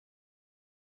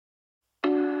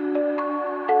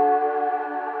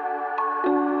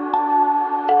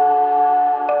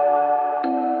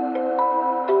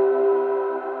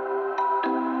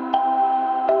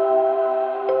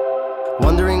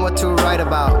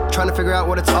about. Trying to figure out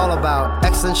what it's all about.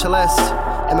 Existentialist.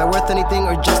 Am I worth anything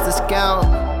or just discount?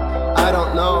 I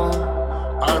don't know.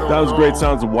 That was great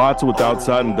sounds of Watson with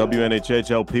Outside and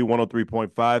WNHHLP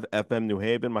 103.5 FM New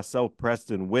Haven. Myself,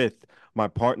 Preston, with my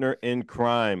partner in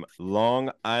crime,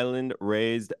 Long Island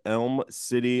raised, Elm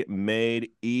City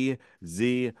made,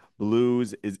 EZ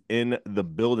Blues is in the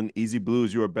building. EZ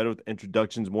Blues, you are better with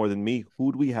introductions more than me.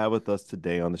 Who do we have with us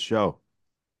today on the show?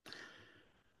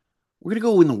 We're going to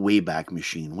go in the Wayback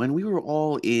Machine. When we were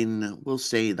all in, we'll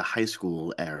say, the high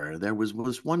school era, there was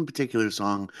one particular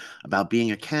song about being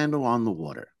a candle on the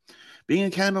water. Being a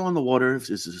candle on the water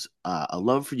is a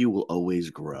love for you will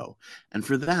always grow. And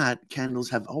for that,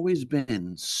 candles have always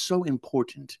been so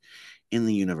important in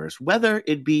the universe, whether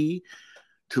it be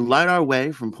to light our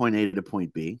way from point A to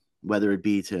point B, whether it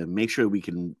be to make sure we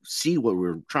can see what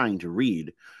we're trying to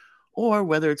read, or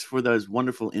whether it's for those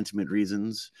wonderful intimate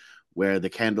reasons where the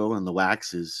candle and the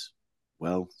wax is,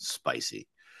 well, spicy.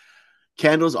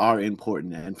 Candles are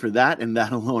important, and for that and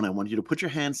that alone, I want you to put your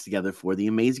hands together for the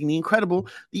amazing, the incredible,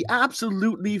 the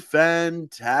absolutely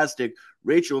fantastic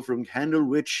Rachel from Candle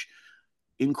Witch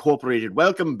Incorporated.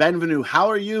 Welcome, Benvenue. How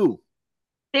are you?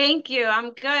 Thank you.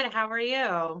 I'm good. How are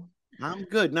you? I'm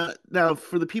good. Now,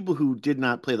 for the people who did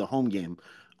not play the home game,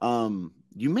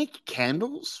 you make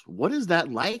candles. What is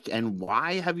that like, and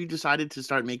why have you decided to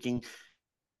start making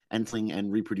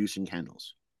and reproducing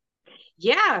candles?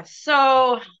 Yeah,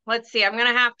 so let's see. I'm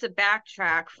gonna have to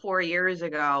backtrack 4 years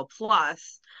ago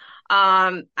plus.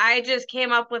 I just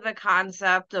came up with a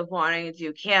concept of wanting to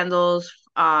do candles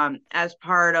as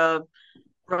part of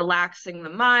relaxing the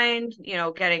mind,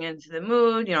 getting into the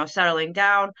mood, settling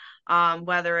down.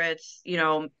 Whether it's,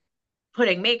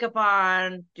 putting makeup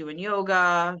on, doing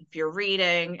yoga, if you're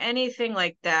reading, anything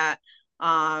like that.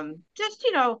 Just,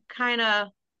 kind of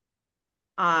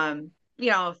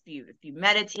if you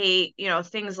meditate,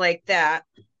 things like that.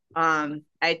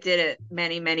 I did it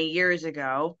many, many years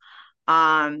ago.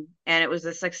 And it was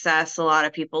a success. A lot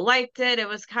of people liked it. It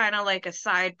was kind of like a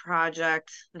side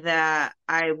project that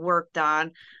I worked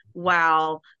on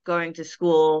while going to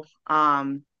school,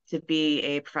 to be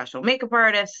a professional makeup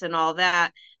artist and all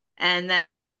that. And then,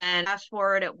 and fast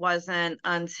forward, it wasn't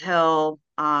until,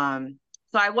 so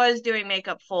I was doing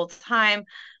makeup full time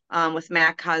with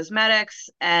MAC Cosmetics.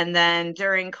 And then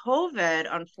during COVID,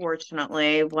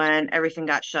 unfortunately, when everything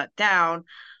got shut down,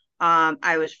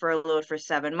 I was furloughed for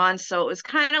 7 months. So it was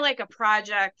kind of like a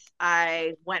project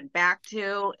I went back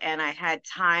to, and I had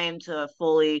time to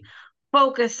fully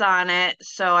focus on it.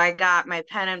 So I got my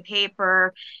pen and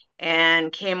paper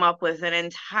and came up with an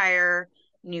entire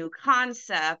new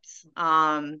concept,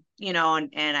 and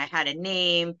I had a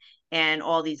name and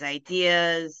all these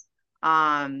ideas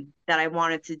that I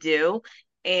wanted to do.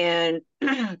 And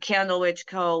Candle Witch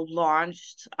Co.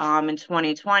 launched in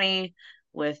 2020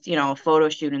 with, a photo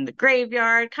shoot in the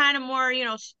graveyard, kind of more,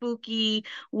 spooky,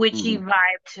 witchy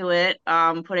vibe to it,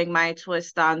 putting my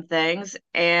twist on things.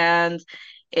 And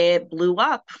it blew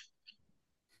up.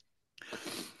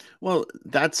 Well,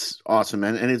 that's awesome,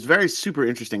 and it's very super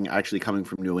interesting actually coming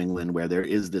from New England where there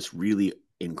is this really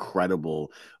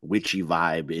incredible witchy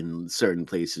vibe in certain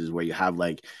places where you have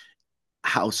like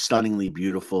how stunningly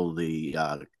beautiful the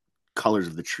colors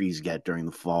of the trees get during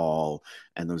the fall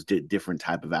and those different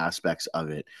type of aspects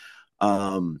of it.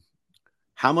 Um,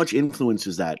 how much influence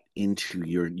is that into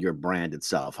your brand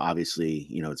itself? Obviously,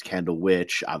 it's Candle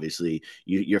Witch. Obviously,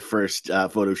 your first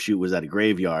photo shoot was at a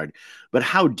graveyard, but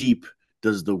how deep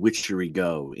does the witchery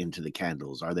go into the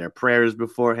candles? Are there prayers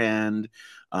beforehand?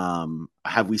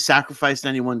 Have we sacrificed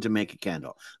anyone to make a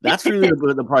candle? That's really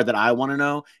the part that I want to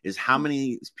know is how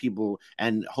many people,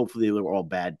 and hopefully they were all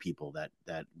bad people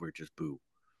that were just boo.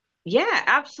 Yeah,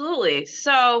 absolutely.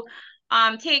 So,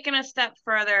 taking a step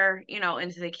further,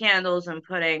 into the candles and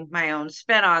putting my own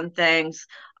spin on things,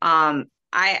 I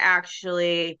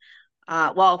actually,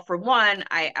 well, for one,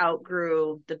 I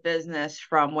outgrew the business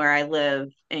from where I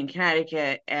live in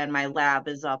Connecticut, and my lab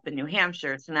is up in New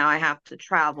Hampshire. So now I have to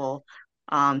travel,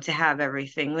 to have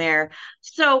everything there.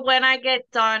 So when I get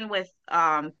done with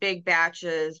big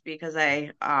batches, because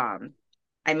I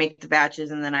make the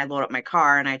batches and then I load up my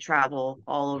car and I travel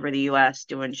all over the US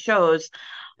doing shows.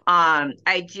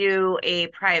 I do a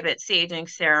private staging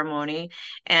ceremony,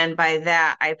 and by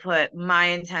that I put my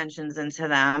intentions into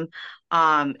them.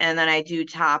 And then I do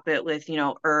top it with,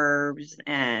 herbs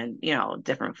and,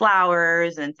 different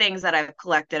flowers and things that I've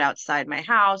collected outside my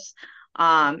house.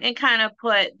 And kind of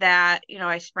put that,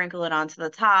 I sprinkle it onto the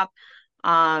top.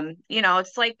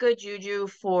 It's like good juju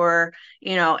for,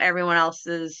 everyone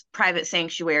else's private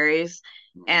sanctuaries.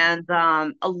 And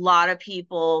a lot of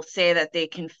people say that they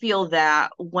can feel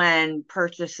that when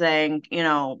purchasing,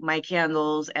 my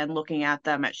candles and looking at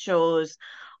them at shows.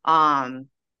 Um,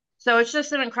 so it's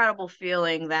just an incredible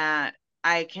feeling that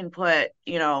I can put,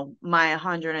 my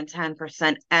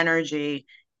 110% energy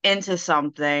into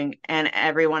something and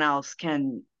everyone else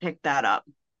can pick that up.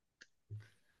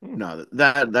 No,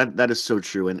 that is so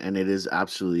true, and it is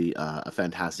absolutely a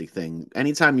fantastic thing.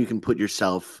 Anytime you can put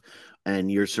yourself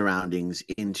and your surroundings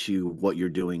into what you're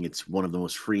doing, it's one of the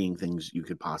most freeing things you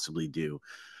could possibly do.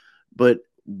 But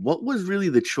what was really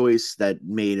the choice that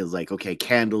made it like, okay,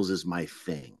 candles is my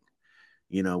thing?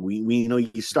 We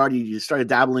you started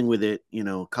dabbling with it,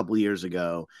 a couple years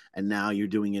ago, and now you're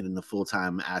doing it in the full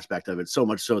time aspect of it. So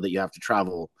much so that you have to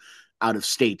travel out of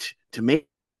state to make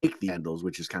the candles,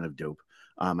 which is kind of dope.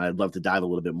 I'd love to dive a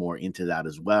little bit more into that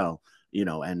as well,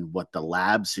 and what the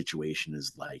lab situation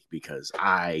is like because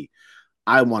I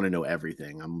want to know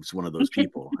everything. I'm just one of those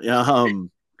people.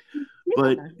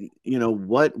 But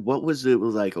what was it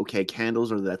was like, okay,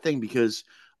 candles are that thing because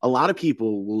a lot of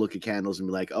people will look at candles and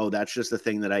be like, oh, that's just the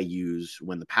thing that I use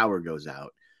when the power goes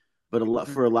out. But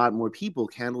for a lot more people,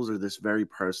 candles are this very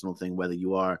personal thing, whether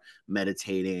you are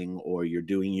meditating or you're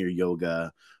doing your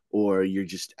yoga or you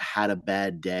just had a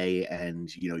bad day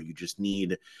and you just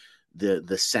need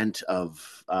the scent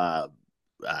of uh,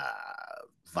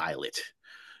 violet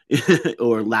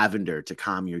or lavender to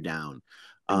calm you down.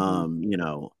 Mhm. You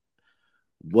know,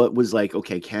 what was like,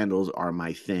 okay, candles are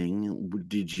my thing.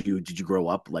 Did you grow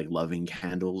up like loving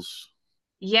candles?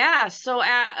 Yeah, so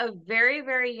at a very,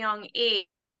 very young age,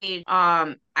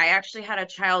 I actually had a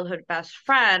childhood best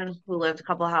friend who lived a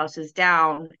couple houses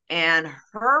down, and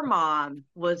her mom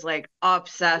was like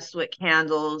obsessed with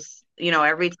candles.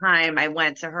 Every time I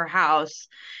went to her house,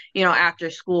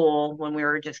 after school when we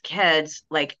were just kids,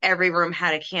 like every room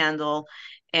had a candle,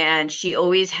 and she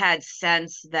always had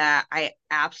scents that I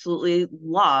absolutely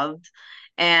loved.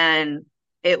 And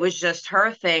it was just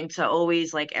her thing to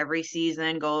always like every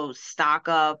season go stock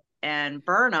up and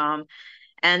burn them.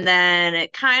 And then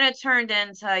it kind of turned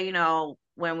into,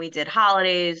 when we did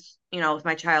holidays, with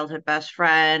my childhood best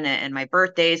friend and my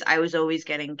birthdays, I was always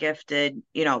getting gifted,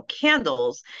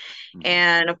 candles. Mhm.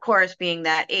 And of course, being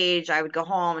that age, I would go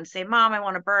home and say, Mom, I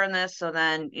want to burn this. So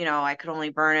then, I could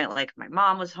only burn it like if my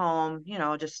mom was home,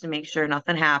 just to make sure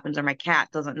nothing happens or my cat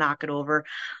doesn't knock it over.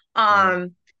 Right.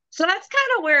 Um, so that's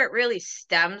kind of where it really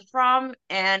stemmed from.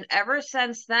 And ever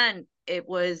since then,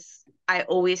 I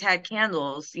always had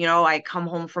candles. I come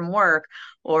home from work,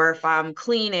 or if I'm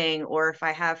cleaning, or if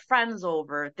I have friends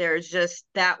over,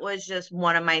 that was just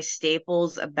one of my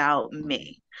staples about Mhm.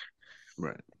 me.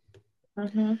 Right.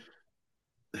 Hmm.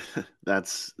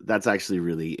 That's actually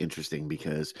really interesting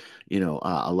because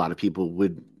a lot of people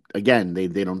would, again, they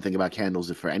don't think about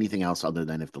candles for anything else other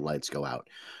than if the lights go out.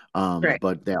 Right.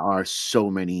 But there are so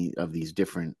many of these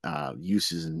different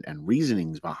uses and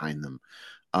reasonings behind them.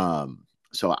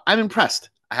 So I'm impressed,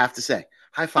 I have to say.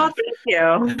 High Oh, five. thank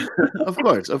you. Of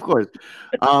course, of course.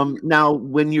 Now,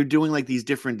 when you're doing like these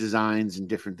different designs and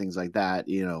different things like that,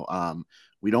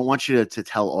 we don't want you to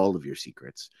tell all of your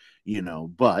secrets,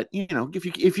 but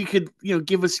if you could,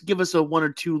 give us a one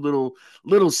or two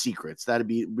little secrets, that'd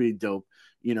be really dope.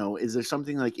 Is there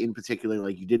something like in particular,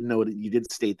 like you didn't know that you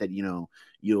did state that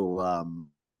you'll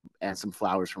add some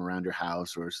flowers from around your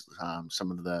house or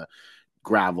some of the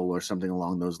gravel or something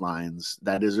along those lines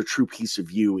that is a true piece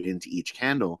of you into each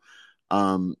candle.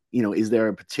 Is there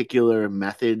a particular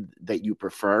method that you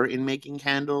prefer in making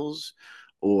candles,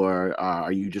 or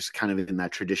are you just kind of in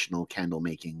that traditional candle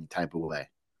making type of way?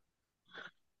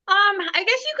 I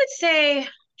guess you could say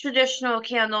traditional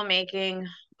candle making,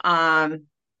 um,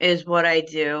 is what I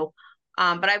do.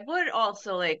 But I would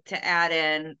also like to add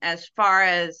in as far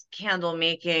as candle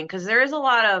making, because there is a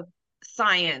lot of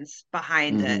science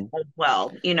behind it Hmm. as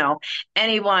well.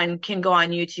 Anyone can go on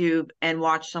YouTube and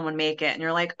watch someone make it, and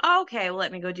you're like, oh, okay, well,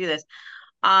 let me go do this.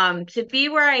 To be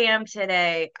where I am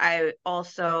today, I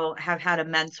also have had a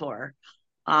mentor,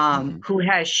 Hmm. who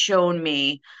has shown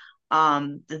me,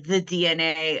 the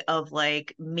DNA of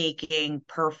like making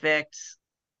perfect,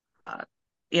 uh,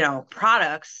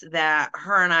 products that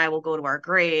her and I will go to our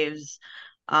graves.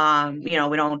 We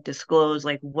don't disclose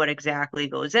like what exactly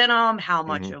goes in them, how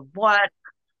much Hmm. of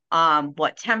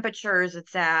what temperatures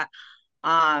it's at.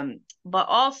 But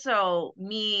also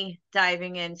me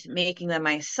diving into making them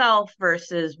myself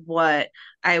versus what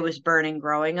I was burning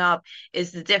growing up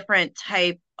is the different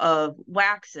type of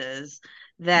waxes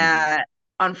Hmm. that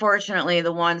unfortunately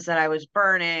the ones that I was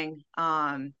burning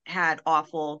had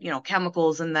awful,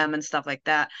 chemicals in them and stuff like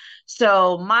that.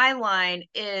 So my line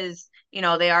is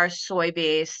they are soy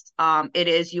based. It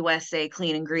is USA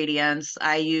clean ingredients.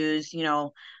 I use,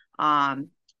 um,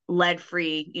 lead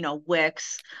free,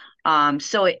 wicks.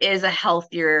 So it is a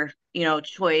healthier,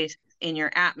 choice in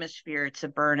your atmosphere to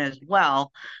burn as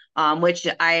well, which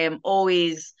I am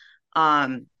always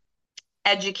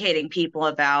educating people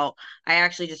about. I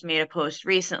actually just made a post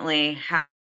recently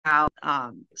how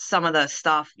some of the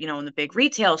stuff, in the big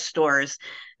retail stores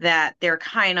that they're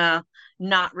kind of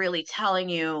not really telling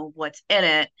you what's in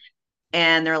it.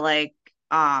 And they're like,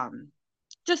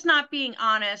 just not being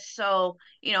honest. So,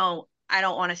 I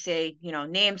don't want to say,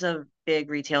 names of big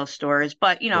retail stores,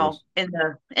 but in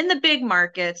the big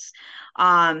markets,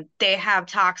 they have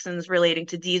toxins relating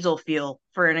to diesel fuel,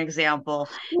 for an example.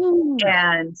 Ooh.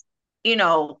 And, you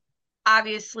know,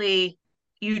 obviously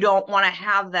you don't want to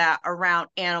have that around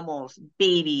animals,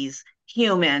 babies,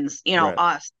 humans, Right.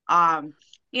 us.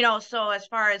 So as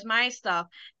far as my stuff,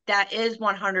 that is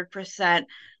 100%,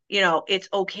 it's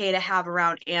okay to have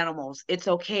around animals. It's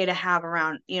okay to have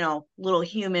around, little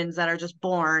humans that are just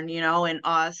born, and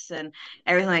us and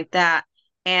everything like that.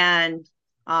 And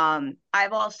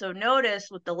I've also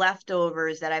noticed with the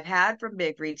leftovers that I've had from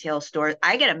big retail stores,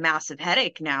 I get a massive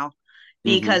headache now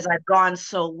Mm-hmm. because I've gone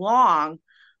so long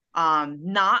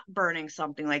not burning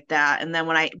something like that. And then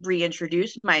when I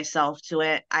reintroduce myself to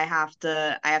it, I have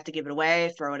to give it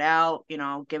away, throw it out,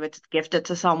 gift it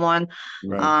to someone,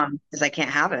 Right. because I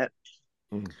can't have it.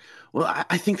 Mm. Well,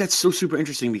 I think that's so super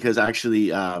interesting because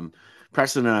actually,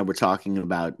 Preston and I were talking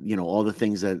about, all the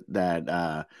things that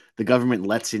the government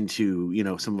lets into,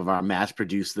 some of our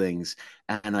mass-produced things,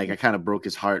 and like I kind of broke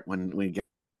his heart when we get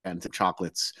into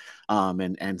chocolates,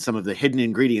 and some of the hidden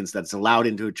ingredients that's allowed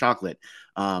into a chocolate.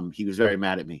 He was very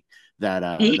mad at me that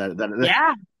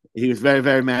Yeah. he was very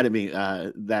very mad at me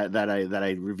that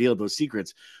I revealed those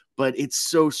secrets. But it's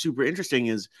so super interesting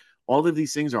is all of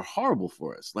these things are horrible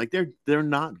for us. Like they're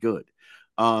not good.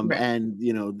 Right.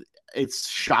 And it's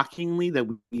shockingly that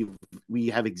we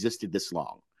have existed this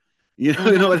long. You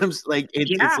know Hmm. what I'm like?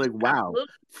 It's Yeah, like wow,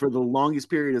 absolutely. for the longest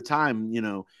period of time,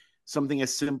 something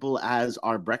as simple as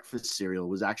our breakfast cereal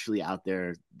was actually out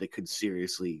there that could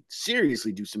seriously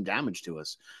do some damage to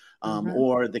us. Hmm.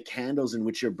 Or the candles in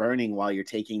which you're burning while you're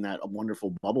taking that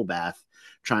wonderful bubble bath,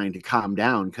 trying to calm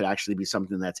down, could actually be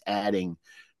something that's adding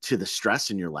to the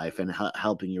stress in your life and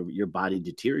helping your body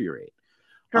deteriorate.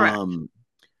 Correct. Um,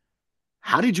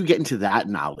 how did you get into that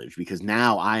knowledge? Because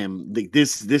now I am like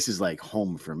this is like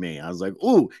home for me. I was like,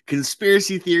 "Ooh,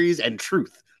 conspiracy theories and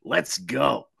truth. Let's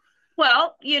go."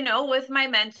 Well, with my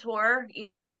mentor,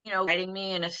 guiding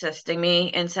me and assisting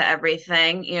me into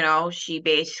everything, she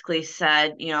basically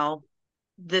said,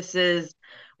 this is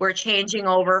we're changing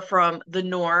over from the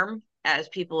norm, as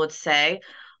people would say,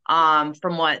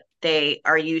 from what they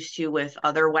are used to with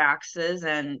other waxes.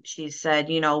 And she said,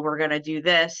 we're going to do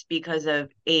this because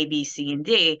of A, B, C, and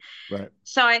D. Right.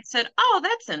 So I said, oh,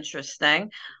 that's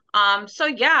interesting. So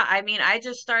yeah, I mean, I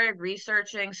just started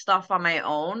researching stuff on my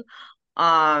own.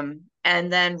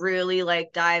 And then really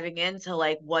like diving into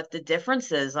like what the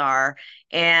differences are.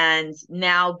 And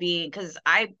now being, because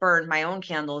I burn my own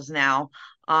candles now,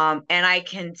 and I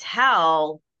can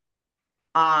tell,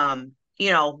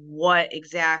 what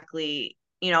exactly,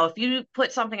 if you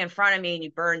put something in front of me and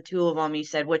you burn two of them, you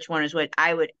said which one is which,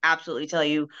 I would absolutely tell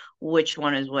you which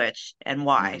one is which and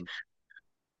why. Mhm.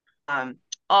 Um,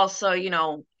 Also,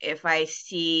 if I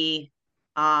see,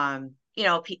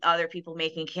 other people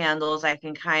making candles, I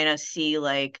can kind of see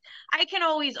like, I can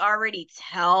always already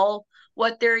tell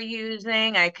what they're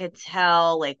using. I could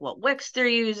tell like what wicks they're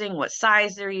using, what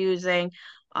size they're using.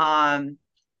 Um,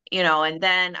 and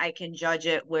then I can judge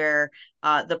it where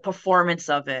the performance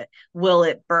of it, will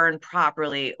it burn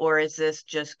properly, or is this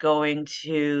just going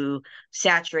to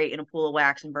saturate in a pool of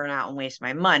wax and burn out and waste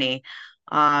my money?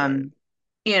 Right.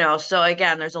 Um, so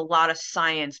again, there's a lot of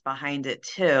science behind it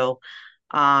too.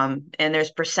 And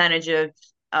there's percentage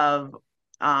of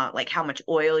like how much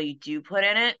oil you do put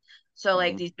in it. So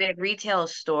like Mhm. these big retail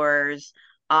stores,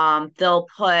 they'll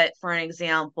put, for an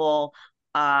example,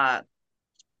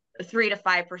 3 to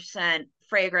 5%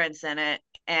 fragrance in it.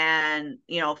 And,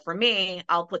 for me,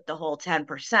 I'll put the whole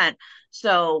 10%.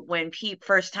 So when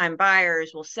first time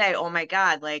buyers will say, oh my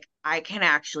God, like I can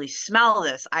actually smell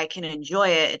this, I can enjoy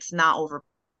it, it's not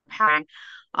overpowering,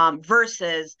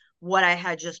 versus what I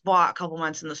had just bought a couple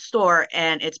months in the store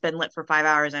and it's been lit for 5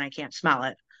 hours and I can't smell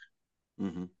it.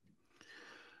 Mhm.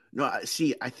 No,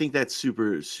 see, I think that's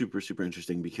super, super, super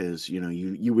interesting because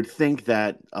you would think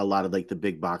that a lot of like the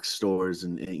big box stores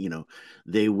and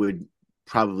they would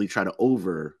probably try to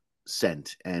over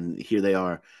scent, and here they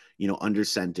are, under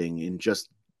scenting and just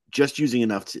using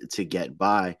enough to get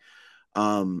by.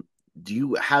 Do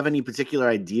you have any particular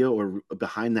idea or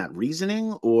behind that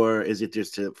reasoning, or is it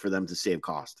just for them to save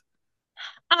cost?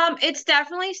 It's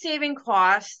definitely saving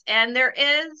costs, and there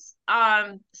is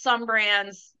some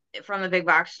brands from the big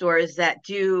box stores that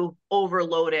do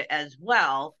overload it as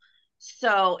well.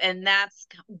 So, and that's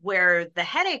where the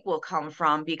headache will come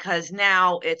from because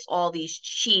now it's all these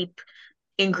cheap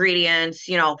ingredients,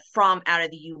 from out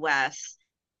of the US.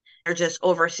 They're just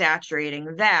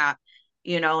oversaturating that,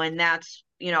 and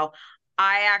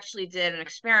I actually did an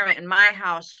experiment in my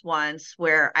house once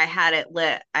where I had it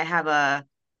lit. I have a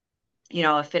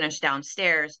finish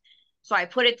downstairs. So I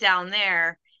put it down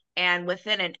there, and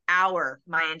within an hour,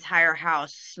 my entire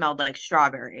house smelled like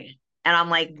strawberry. And I'm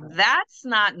like, that's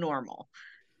not normal.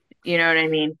 You know what I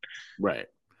mean? Right.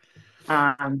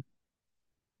 Um,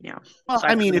 Well, so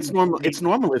I I put mean, it it's normal. in. It's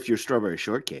normal if you're strawberry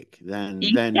shortcake,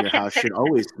 then your house should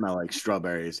always smell like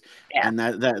strawberries, Yeah. and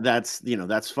that's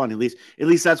that's fun. At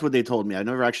least that's what they told me. I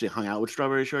never actually hung out with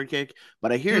strawberry shortcake,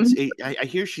 but I hear Mhm. I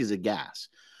hear she's a gas.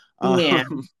 Yeah.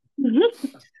 Um,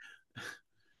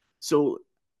 so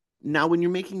now, when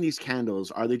you're making these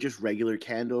candles, are they just regular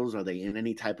candles? Are they in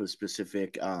any type of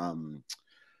specific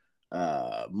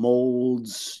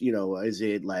molds? Is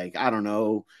it like, I don't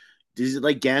know, is it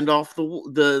like Gandalf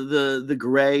the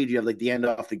gray? Do you have like the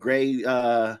Gandalf the gray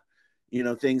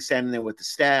thing standing there with the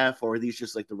staff, or are these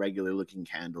just like the regular looking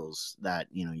candles that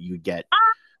you get?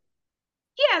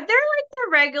 Yeah, they're like the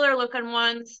regular looking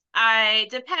ones.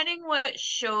 Depending what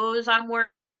shows I'm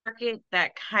working,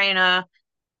 that kind of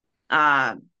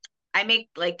um I make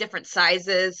like different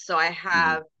sizes. So I Mhm.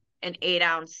 have an 8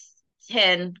 ounce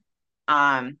tin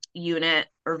unit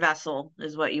or vessel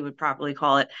is what you would probably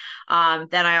call it.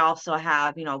 Then I also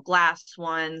have, glass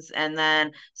ones, and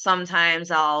then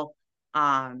sometimes I'll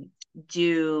um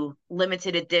do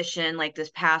limited edition. Like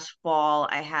this past fall,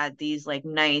 I had these like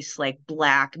nice like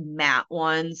black matte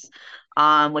ones,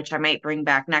 which I might bring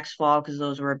back next fall because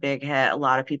those were a big hit. A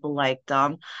lot of people liked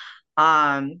them.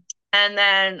 Um, and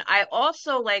then I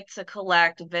also like to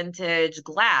collect vintage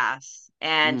glass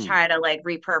and Mm. try to like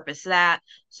repurpose that.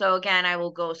 So again, I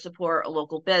will go support a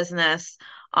local business,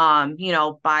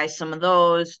 buy some of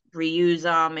those, reuse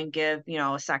them and give,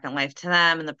 a second life to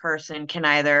them. And the person can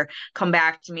either come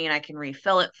back to me and I can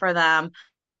refill it for them,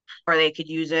 or they could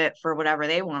use it for whatever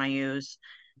they want to use.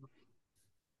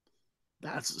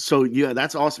 Yeah,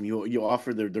 that's awesome. You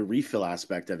offer the refill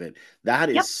aspect of it. That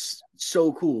Yep. is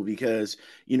so cool because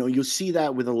you'll see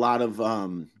that with a lot of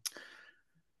some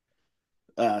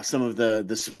of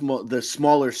the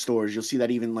smaller stores. You'll see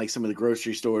that even like some of the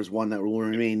grocery stores, one that will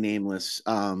remain nameless.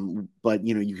 But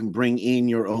you can bring in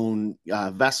your own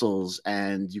vessels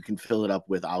and you can fill it up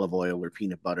with olive oil or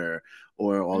peanut butter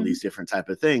or all Mhm. these different type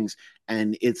of things.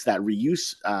 And it's that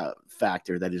reuse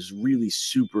factor that is really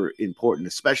super important,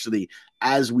 especially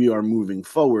as we are moving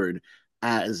forward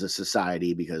as a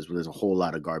society, because there's a whole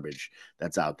lot of garbage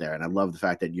that's out there. And I love the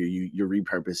fact that you're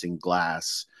repurposing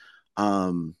glass.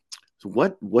 So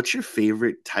what's your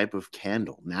favorite type of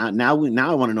candle? Now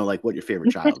I want to know like what your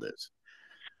favorite child is.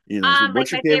 So Like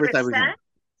what's your my favorite favorite type of scent. candle?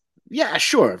 Yeah,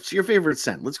 sure. It's your favorite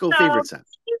scent. Let's go So favorite scent.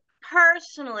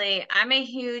 personally, I'm a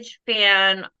huge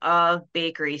fan of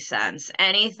bakery scents.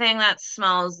 Anything that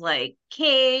smells like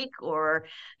cake or,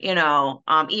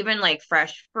 even like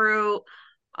fresh fruit.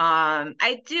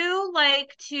 I do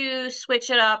like to switch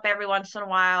it up every once in a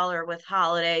while or with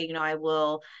holiday, I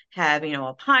will have,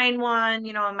 a pine one,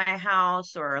 in my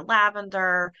house or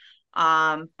lavender.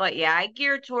 But yeah, I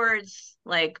gear towards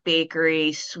like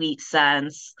bakery, sweet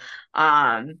scents.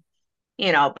 Um,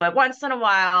 but once in a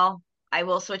while I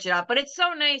will switch it up. But it's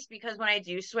so nice because when I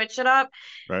do switch it up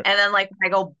Right. and then like when I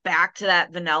go back to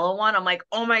that vanilla one, I'm like,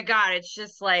 oh my God, it's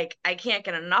just like I can't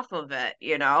get enough of it.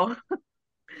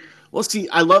 Well, see,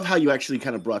 I love how you actually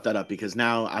kind of brought that up because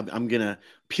now I'm gonna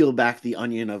peel back the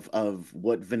onion of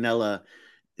what vanilla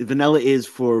is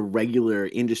for regular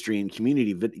industry and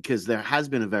community, because there has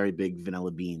been a very big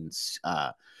vanilla beans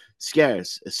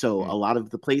scarce. So Mm. a lot of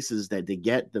the places that they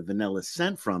get the vanilla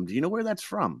scent from, do you know where that's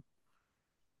from?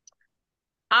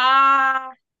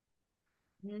 Uh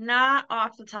Not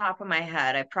off the top of my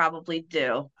head. I probably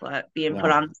do, but being put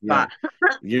Well, on the yeah, spot.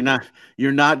 you're not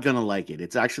you're not gonna like it.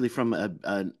 It's actually from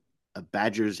a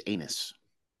badger's anus.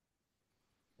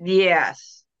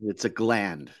 Yes. It's a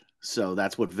gland, so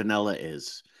that's what vanilla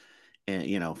is, and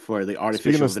for the Speaking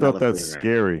artificial of stuff vanilla that's flavor.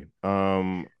 scary,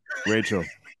 Rachel,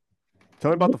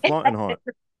 tell me about the flaunting haunt.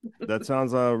 That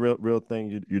sounds a real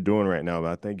thing you're doing right now.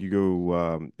 But I think you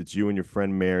go. It's you and your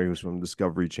friend Mary, who's from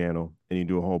Discovery Channel, and you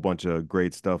do a whole bunch of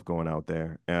great stuff going out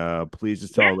there. Please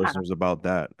just tell our Yeah, listeners about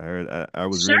that. I heard I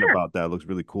was reading sure. about that. It looks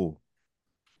really cool.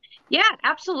 Yeah,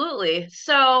 absolutely.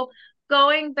 So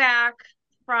going back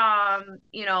from,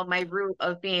 my root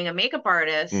of being a makeup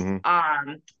artist, Hmm.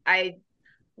 I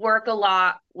work a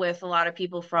lot with a lot of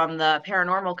people from the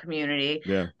paranormal community.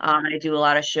 Yeah. I do a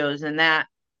lot of shows in that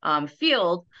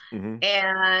field. Hmm.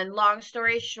 And long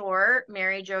story short,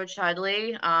 Mary Jo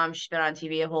Chudley, she's been on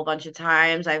TV a whole bunch of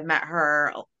times. I've met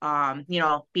her,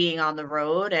 being on the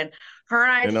road, and her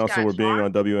and I And just also, got we're being talking.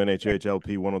 on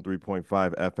WNHHLP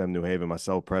 103.5 FM New Haven.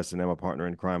 Myself, Preston, and my partner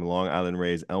in crime, Long Island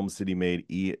Raised, Elm City Made,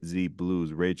 EZ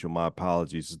Blues. Rachel, my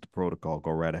apologies. It's the protocol.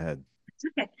 Go right ahead.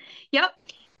 Yep.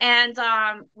 And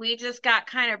we just got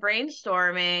kind of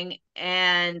brainstorming,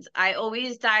 and I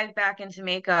always dive back into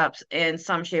makeups in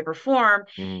some shape or form.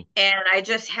 Hmm. And I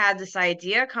just had this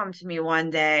idea come to me one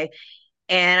day,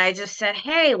 and I just said,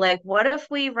 hey, like, what if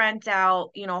we rent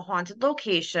out, haunted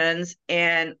locations?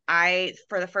 And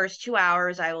for the first 2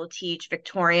 hours, I will teach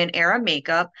Victorian era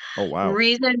makeup. Oh, wow.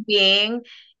 Reason being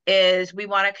is we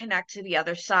want to connect to the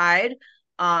other side,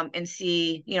 and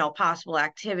see, possible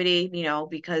activity,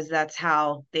 because that's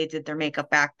how they did their makeup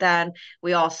back then.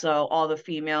 We also, all the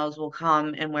females will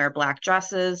come and wear black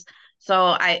dresses.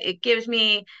 So it gives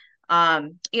me,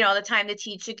 the time to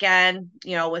teach again,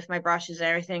 with my brushes and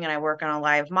everything, and I work on a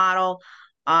live model.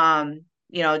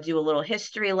 Do a little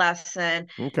history lesson,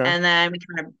 Okay. and then we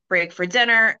kind of break for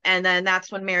dinner, and then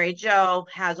that's when Mary Jo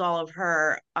has all of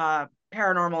her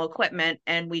paranormal equipment,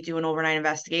 and we do an overnight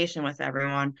investigation with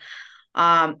everyone.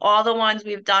 All the ones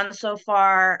we've done so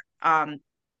far have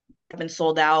been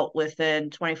sold out within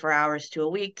 24 hours to a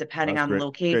week, depending That's on the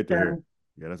great. Great to hear. location.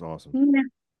 Yeah, that's awesome. Yeah.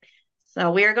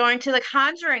 So we are going to the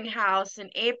Conjuring House in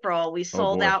April. We Oh,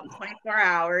 sold boy. out in 24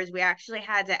 hours. We actually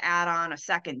had to add on a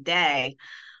second day,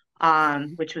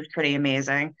 which was pretty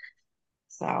amazing.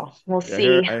 So we'll Yeah, see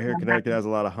I hear what Connecticut happens. has a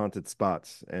lot of haunted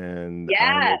spots, and I'm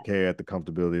Yeah. okay at the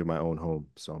comfortability of my own home,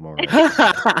 so I'm all right.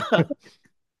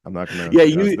 I'm not gonna. Yeah,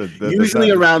 That's usually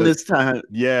not. around That, this time.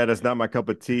 yeah, that's not my cup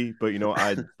of tea. But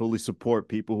I fully support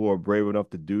people who are brave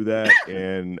enough to do that,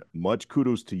 and much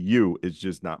kudos to you. It's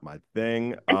just not my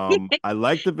thing. I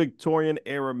like the Victorian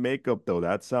era makeup though.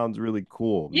 That sounds really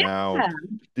cool. Yeah. Now,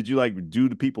 did you like do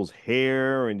the people's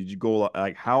hair, and did you go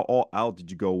like how all out did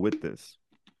you go with this?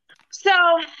 So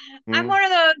I'm Hmm? one of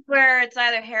those where it's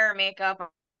either hair or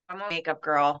makeup. I'm a makeup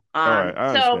girl. All right,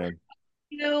 I So understand.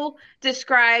 you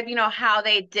describe, how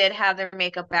they did have their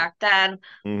makeup back then.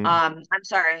 Hmm. I'm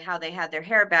sorry, how they had their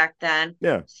hair back then. Yeah,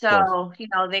 of course. So,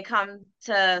 they come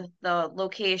to the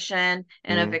location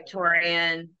in a Hmm.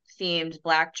 Victorian themed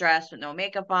black dress with no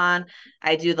makeup on.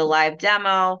 I do the live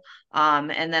demo,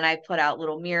 and then I put out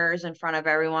little mirrors in front of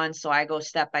everyone. So I go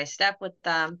step by step with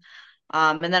them.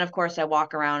 And then, of course, I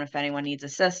walk around if anyone needs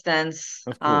assistance.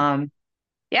 That's cool.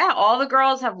 Yeah, all the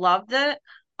girls have loved it.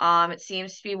 It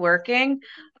seems to be working.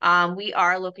 We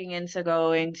are looking into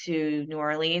going to New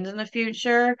Orleans in the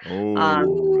future.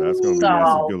 Oh, that's a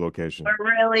So good location.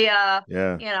 we're really, Yeah.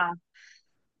 you know,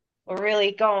 we're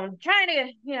really trying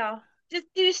to, just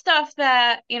do stuff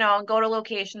that, go to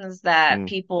locations that Mm,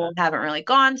 people haven't really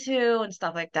gone to and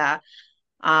stuff like that.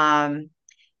 Um,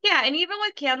 yeah, and even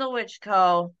with Candle Witch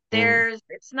Co., mm,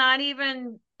 it's not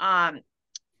even,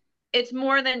 it's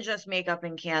more than just makeup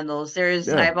and candles.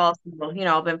 yeah. I've also,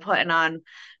 been putting on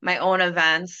my own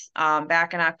events.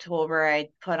 Back in October, I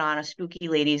put on a spooky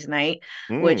ladies night,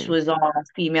 which Mm, was all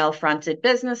female fronted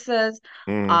businesses.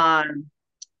 mm. Um,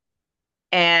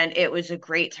 and it was a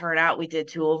great turnout. We did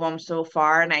two of them so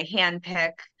far, and I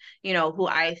handpick, who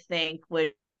I think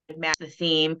would match the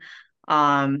theme,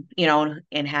 and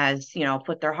has,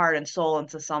 put their heart and soul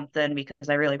into something, because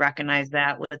I really recognize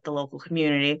that with the local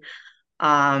community,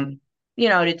 um,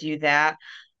 to do that.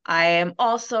 I am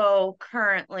also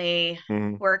currently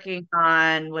Mhm. working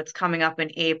on what's coming up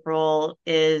in April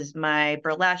is my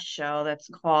burlesque show that's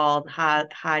called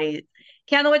Hottie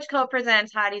Candle Witch Co.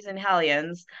 presents Hotties and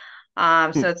Hellions.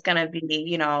 So it's gonna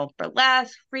be,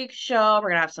 burlesque, freak show. We're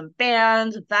gonna have some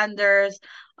bands, vendors.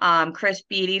 Chris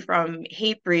Beatty from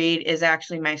Hatebreed is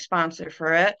actually my sponsor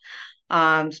for it.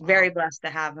 So very Wow. blessed to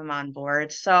have him on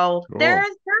board. So Cool. there's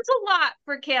a lot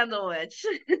for Candle Witch.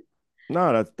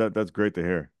 No, that's great to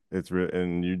hear. It's real,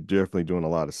 and you're definitely doing a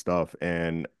lot of stuff.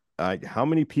 And like, how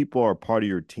many people are part of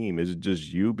your team? Is it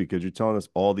just you? Because you're telling us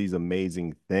all these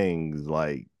amazing things.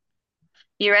 Like,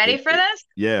 You ready It, for it, this?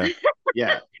 yeah,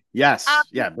 yeah. Um, Yes.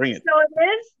 Yeah. Bring it. so it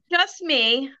is just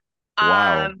me.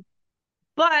 wow. Um,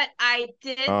 but I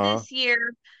did Uh, this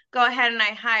year go ahead and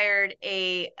I hired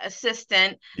a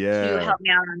assistant to Yeah. help me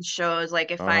out on shows.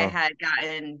 Like if I Uh-huh. had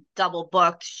gotten double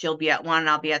booked, she'll be at one and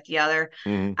I'll be at the other.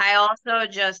 Hmm. I also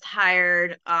just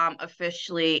hired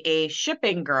officially a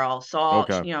shipping girl. So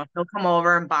Okay. she'll come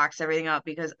over and box everything up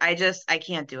because I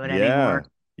can't do it Yeah. anymore.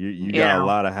 You You got a know.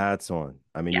 lot of hats on.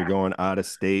 I mean, you're Yeah. going out of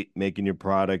state, making your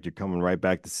product. You're coming right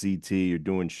back to CT. You're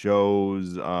doing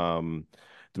shows, doing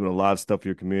a lot of stuff for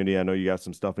your community. I know you got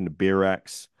some stuff in the Beer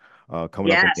X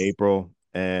coming up in Yes. April,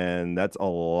 and that's a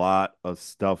lot of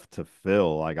stuff to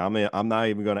fill. Like, I'm not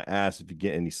even gonna ask if you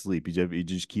get any sleep. You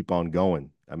just keep on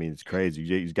going. I mean, it's crazy.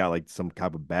 You got like some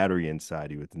type of battery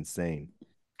inside you. It's insane.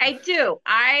 I do.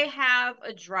 I have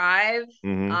a drive.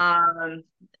 Hmm. Um,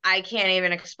 I can't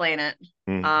even explain it.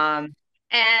 Hmm.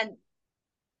 And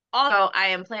also I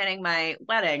am planning my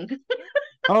wedding.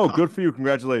 Oh, good for you.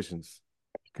 Congratulations.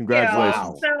 Wow.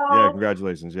 Congratulations. Yeah, So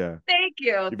congratulations. Yeah. thank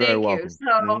you. You're very Thank you. welcome.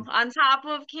 So Hmm. on top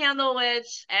of Candle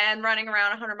Witch and running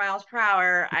around 100 miles per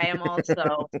hour, I am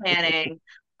also planning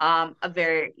a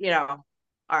very,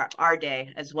 our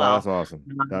day as Oh, that's well. awesome.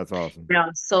 Um, That's awesome.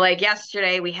 so like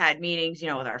yesterday we had meetings,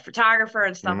 with our photographer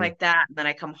and stuff Hmm. like that. And then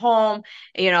I come home,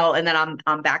 and then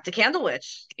I'm back to Candle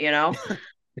Witch, and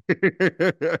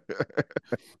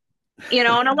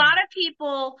a lot of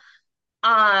people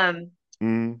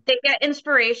Hmm. they get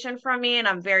inspiration from me and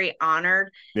I'm very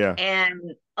honored. Yeah.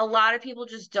 And a lot of people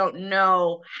just don't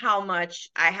know how much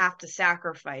I have to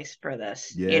sacrifice for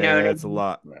this. You know what Yeah, I it's a mean?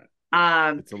 lot.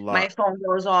 Right. It's a My lot. phone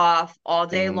goes off all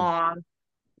day Hmm. long,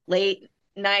 late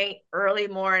night, early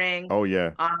morning. Oh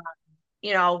yeah. Um,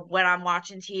 when I'm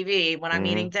watching TV, when I'm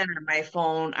eating Hmm. dinner, my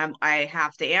phone, I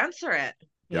have to answer it,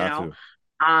 you Got know.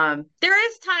 to. There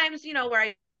is times, where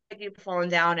I do put the phone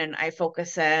down and I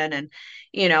focus in and,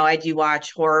 I do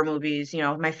watch horror movies,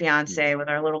 with my fiance, with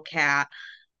our little cat,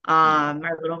 No.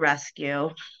 our little rescue.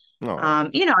 No.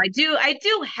 I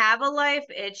do have a life.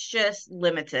 It's just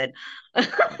limited.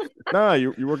 Nah,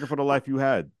 you're working for the life you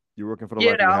had. You're working for the You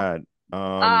life you know, had.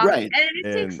 Um, Right. and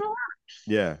it takes and a lot.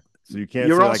 yeah. So you can't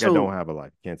You're say like I also don't have a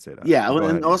life. Can't say that. Yeah, But well, go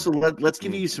and ahead. also let's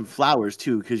give Mhm. you some flowers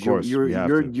too, Of because you're course, you're we have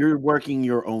you're to. you're working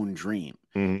your own dream.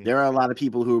 Hmm. There are a lot of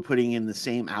people who are putting in the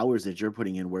same hours that you're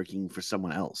putting in working for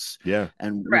someone else, Yeah.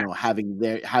 and Correct.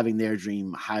 having their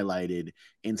dream highlighted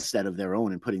instead of their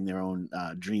own, and putting their own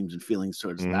dreams and feelings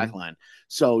towards the back Hmm. line.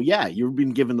 So yeah, you've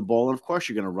been given the ball, and of course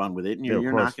you're going to run with it, and Yeah, you're of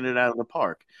you're course. knocking it out of the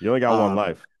park. You only got one Um,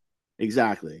 life.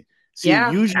 exactly. See, Yeah,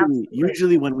 usually absolutely.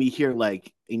 usually when we hear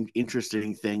like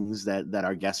interesting things that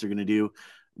our guests are going to do,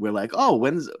 we're like, oh,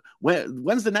 when's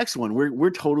the next one?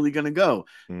 We're totally gonna go.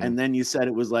 Hmm. And then you said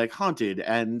it was like haunted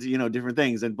and different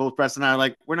things, and both Preston and I are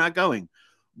like, we're not going,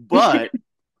 but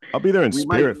I'll be there in we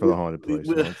might. spirit for the haunted place.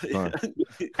 It's fine.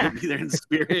 You'll be there in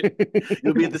spirit.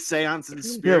 You'll be at the seance in Yeah,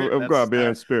 spirit. of course, I'll be there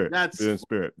in spirit. Be there That's in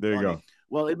spirit. There you funny. go.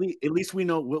 Well, at least we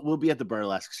know we'll be at the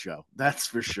burlesque show. That's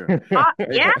for sure.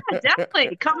 Yeah,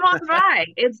 definitely. Come on by.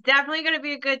 It's definitely going to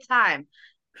be a good time.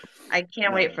 I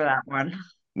can't wait No. for that one.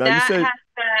 Now you That said,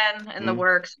 has been in the mm,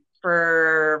 works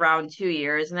for around 2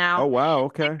 years oh now. wow, Like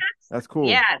okay, that's cool.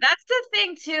 yeah, that's the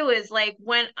thing too, is like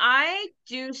when I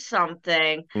do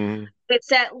something, Hmm.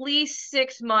 it's at least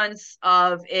 6 months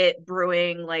of it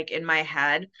brewing like in my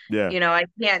head. Yeah. I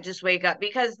can't just wake up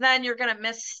because then you're gonna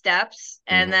miss steps.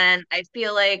 And Hmm. then I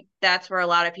feel like that's where a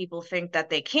lot of people think that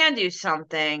they can do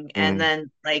something and Hmm.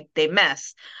 then like they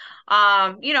miss. So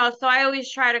I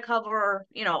always try to cover,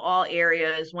 all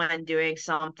areas when doing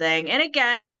something. And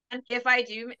again, if I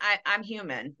do, I'm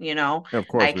human. Of I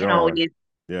course, we can all are. always,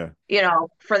 Yeah.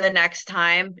 for the next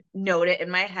time, note it in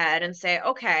my head and say,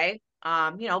 okay,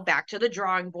 back to the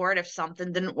drawing board if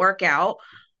something didn't work out.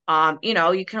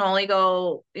 You can only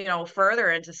go, further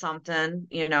into something,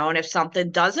 and if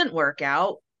something doesn't work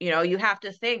out, you have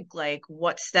to think like,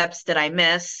 what steps did I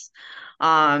miss?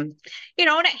 Um,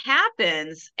 and it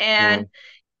happens. Hmm. And,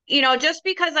 just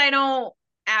because I don't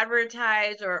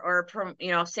advertise or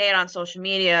say it on social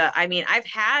media, I mean, I've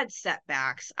had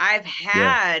setbacks. I've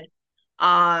Yeah. had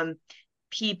um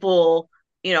people,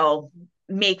 you know,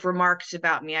 make remarks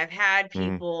about me. I've had Hmm.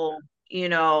 people,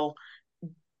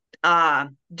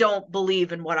 don't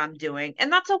believe in what I'm doing,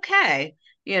 and that's okay.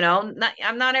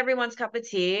 I'm not everyone's cup of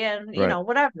tea, and Right.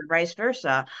 whatever, vice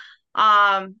versa.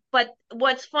 But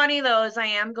what's funny though is I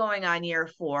am going on year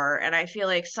 4, and I feel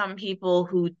like some people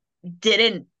who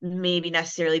didn't maybe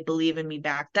necessarily believe in me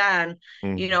back then,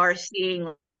 Hmm. are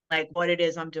seeing like what it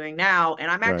is I'm doing now.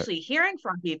 And I'm Right. actually hearing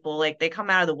from people like they come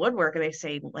out of the woodwork and they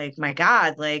say, like, my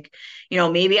God, like,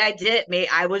 maybe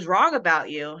I was wrong about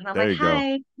you. And I'm There like, you go.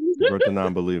 hi. Convert the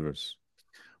non-believers.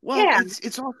 Well, Yeah.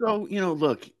 it's also,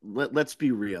 look, let's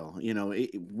be real.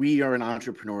 We are an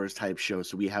entrepreneurs type show,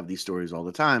 so we have these stories all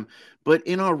the time. But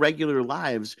in our regular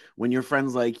lives, when your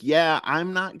friend's like, yeah,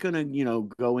 I'm not gonna,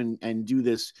 go and do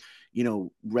this,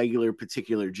 regular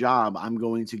particular job. I'm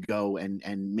going to go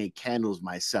and make candles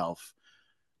myself.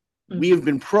 We Mhm. have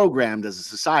been programmed as a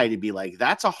society to be like,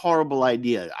 that's a horrible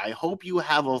idea. I hope you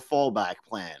have a fallback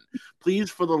plan.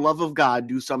 Please, for the love of God,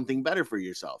 do something better for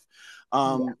yourself.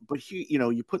 Yeah. But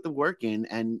you put the work in,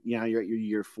 and you're at your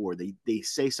year 4. They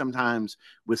say sometimes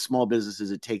with small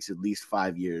businesses it takes at least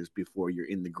 5 years before you're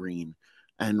in the green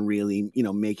and really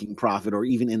making profit, or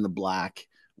even in the black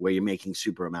where you're making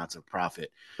super amounts of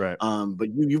profit. Right. But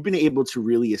you've been able to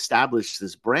really establish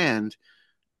this brand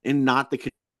in not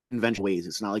the conventional ways.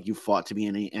 It's not like you fought to be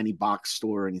in any box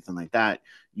store or anything like that.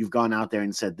 You've gone out there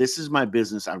and said, "This is my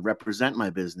business. I represent my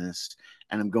business,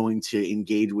 and I'm going to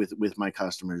engage with my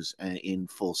customers in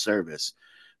full service."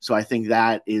 So I think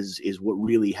that is what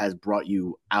really has brought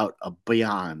you out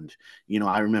beyond.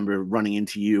 I remember running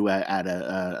into you at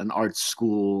an art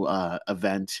school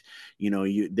event.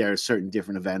 There are certain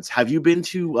different events. Have you been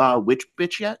to Witch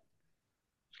Bitch yet?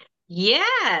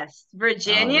 Yes, All right.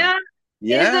 Virginia is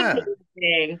Yeah.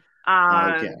 amazing.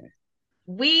 Okay.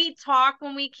 We talk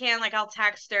when we can, like I'll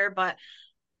text her, but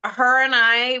her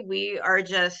and we are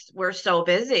we're so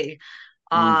busy.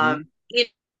 Mm-hmm. You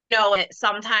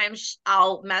sometimes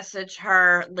I'll message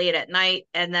her late at night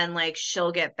and then like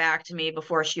she'll get back to me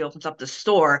before she opens up the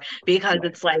store because Right.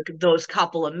 it's like those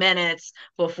couple of minutes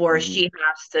before Mm-hmm. she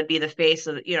has to be the face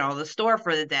of, the store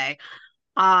for the day.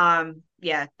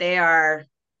 Yeah, they are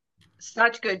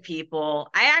such good people.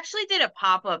 I actually did a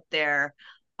pop-up there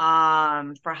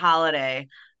for holiday.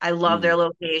 I love Mm-hmm. their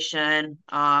location.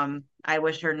 I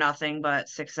wish her nothing but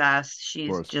success. Of She's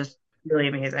course. just really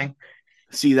amazing.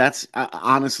 See, that's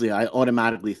honestly, I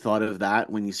automatically thought of that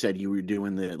when you said you were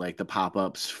doing the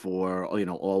pop-ups for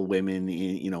all women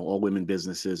in all women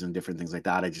businesses and different things like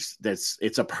that.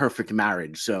 It's a perfect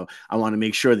marriage. So I want to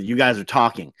make sure that you guys are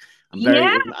talking. I'm Yeah,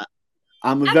 very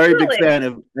I'm a very big definitely. fan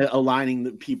of aligning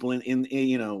the people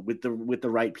in with the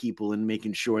right people and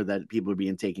making sure that people are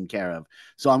being taken care of.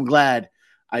 So I'm glad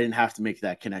I didn't have to make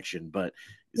that connection, but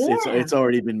Yeah. it's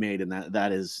already been made, and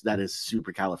that is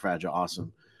super califragile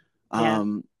awesome. Yeah.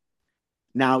 Um,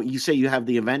 Now you say you have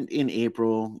the event in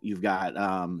April. You've got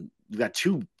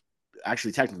two,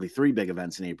 actually technically three big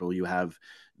events in April. You have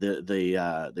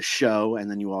the show,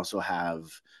 and then you also have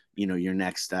your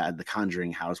next the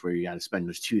Conjuring House where you got to spend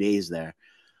those 2 days there.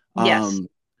 Yes. Um,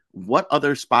 what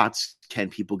other spots can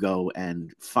people go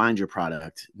and find your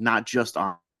product, not just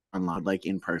online, like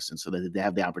in person, so that they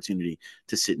have the opportunity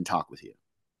to sit and talk with you?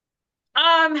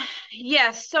 Um,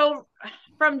 yes. So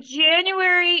from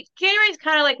January is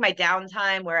kind of like my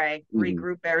downtime where I Mm-hmm.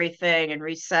 regroup everything and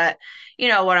reset,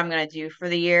 what I'm gonna do for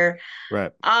the year.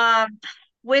 Right. Um,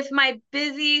 with my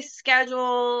busy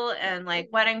schedule and like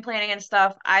wedding planning and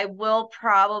stuff, I will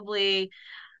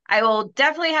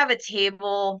definitely have a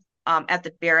table at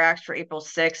the Bear Axe for April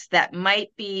 6th. That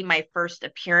might be my first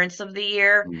appearance of the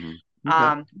year. Mm-hmm.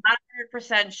 Okay. Not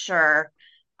 100% sure.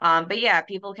 But yeah,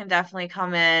 people can definitely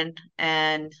come in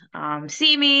and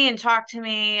see me and talk to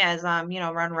me as I'm,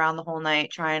 run around the whole night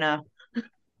trying to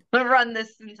run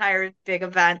this entire big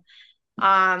event.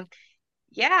 Um,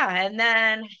 yeah, and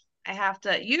then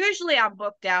usually I'm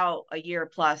booked out a year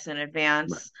plus in Right.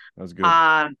 advance. That's good.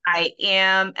 I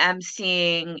am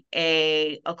emceeing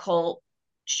a occult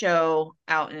show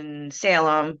out in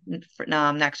Salem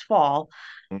next fall,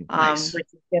 Mm. Nice. which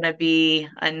is gonna be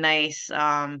a nice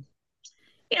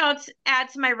it's add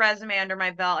to my resume under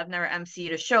my belt. I've never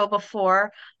emceed a show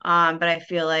before, but I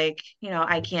feel like,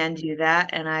 I can do that,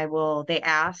 and they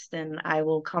asked, and I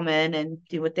will come in and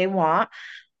do what they want.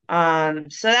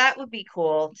 So that would be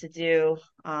cool to do,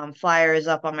 flyers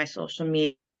up on my social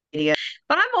media.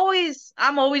 But I'm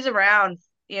always around.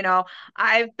 You know,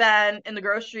 I've been in the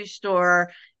grocery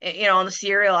store, in the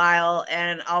cereal aisle,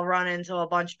 and I'll run into a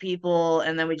bunch of people,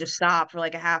 and then we just stop for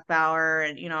like a half hour,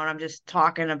 and I'm just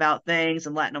talking about things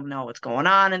and letting them know what's going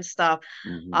on and stuff.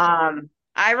 Mm-hmm.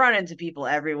 I run into people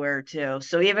everywhere too.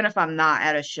 So even if I'm not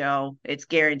at a show, it's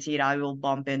guaranteed I will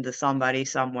bump into somebody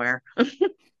somewhere.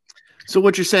 So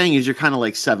what you're saying is you're kind of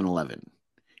like 7-Eleven.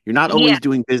 You're not Yeah. always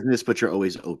doing business, but you're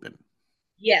always open.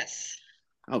 Yes.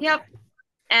 Yep. Okay.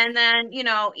 And then,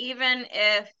 even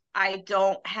if I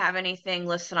don't have anything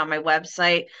listed on my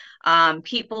website,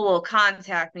 people will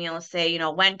contact me and will say,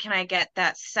 when can I get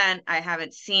that sent? I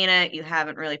haven't seen it. You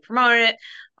haven't really promoted it.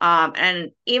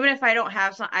 And even if I don't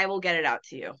have some, I will get it out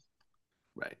to you,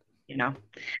 Right. you know.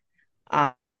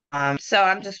 Um, So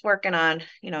I'm just working on,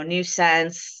 new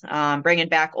scents, bringing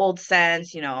back old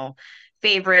scents,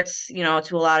 favorites, to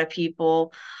a lot of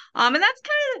people. And that's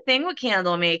kind of the thing with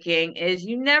candle making is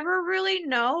you never really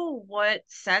know what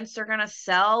scents are gonna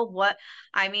sell.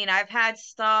 I mean, I've had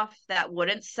stuff that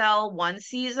wouldn't sell one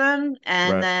season,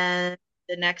 and Right. then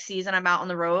the next season I'm out on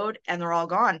the road and they're all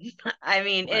gone. I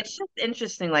mean, Right. it's just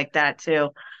interesting like that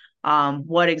too.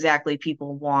 What exactly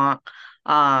people want.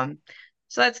 Um,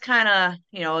 so that's kind of,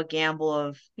 a gamble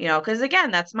of, because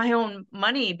again, that's my own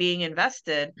money being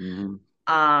invested. Hmm.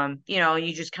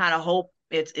 You just kind of hope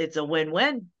it's a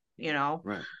win-win, you know.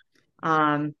 Right.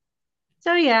 Um,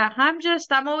 so yeah,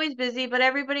 I'm always busy, but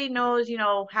everybody knows,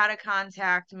 how to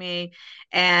contact me,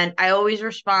 and I always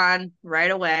respond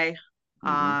right away. Hmm.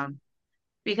 Um,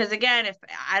 because again, if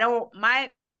I don't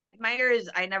my ears,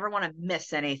 I never want to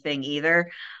miss anything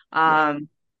either. Right. Um,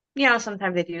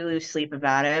 sometimes I do lose sleep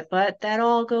about it, but that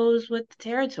all goes with the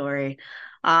territory.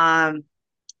 Um,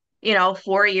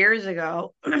 4 years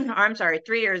ago, I'm sorry,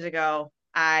 3 years ago,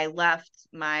 I left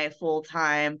my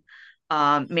full-time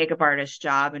makeup artist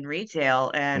job in retail,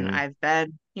 and Hmm. I've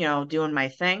been, doing my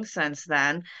thing since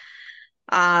then.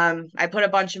 I put a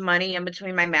bunch of money in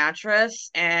between my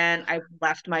mattress and I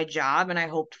left my job and I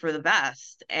hoped for the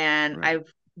best. And Right.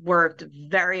 I've worked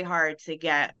very hard to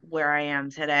get where I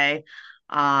am today.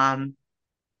 Um,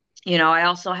 I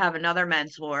also have another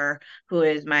mentor who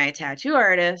is my tattoo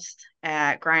artist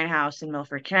at Grindhouse in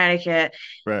Milford, Connecticut.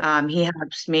 Right. He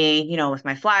helps me, with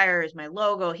my flyers, my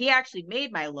logo. He actually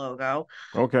made my logo.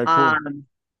 Okay, cool. Um,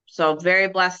 so very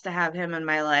blessed to have him in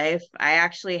my life. I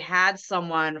actually had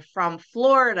someone from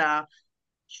Florida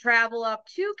travel up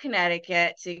to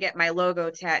Connecticut to get my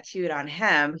logo tattooed on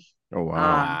him. Oh,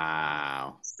 wow.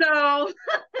 Wow. So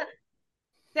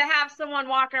to have someone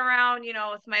walking around,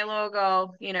 with my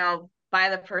logo, by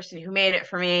the person who made it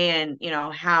for me and,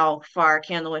 how far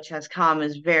Candle Witch has come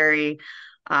is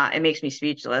it makes me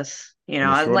speechless. In a I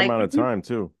was short like, amount of time,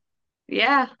 too.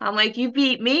 yeah, I'm like, you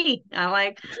beat me. I'm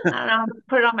like, I don't know, I'm gonna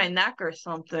put it on my neck or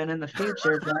something in the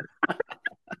future, but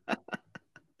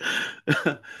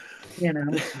you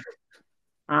know.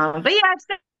 But yeah,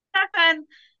 been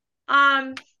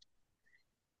um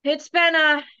it's been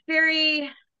a very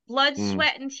blood, Mm.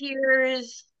 sweat, and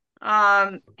tears,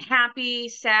 happy,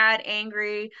 sad,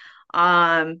 angry.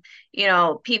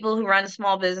 People who run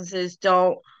small businesses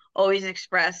don't always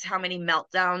express how many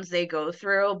meltdowns they go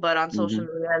through, but on social Hmm.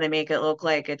 media they make it look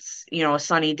like it's, a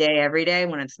sunny day every day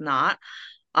when it's not.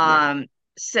 Right. Um,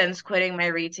 since quitting my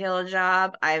retail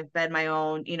job, I've been my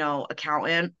own,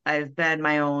 accountant. I've been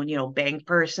my own, bank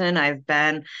person. I've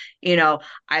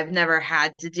never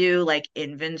had to do like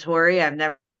inventory. I've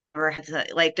never had to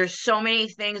like there's so many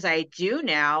things I do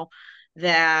now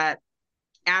that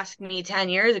ask me 10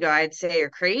 years ago, I'd say you're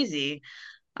crazy.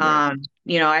 Right.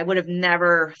 I would have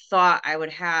never thought I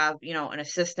would have, an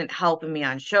assistant helping me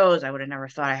on shows. I would have never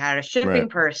thought I had a Right. shipping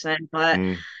person, but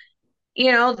Mm.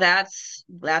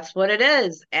 that's what it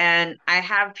is. And I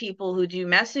have people who do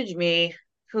message me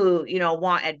who,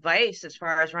 want advice as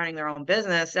far as running their own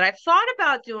business. And I've thought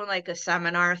about doing like a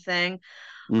seminar thing,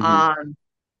 Hmm. um,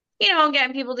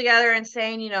 getting people together and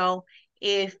saying,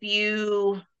 if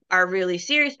you are really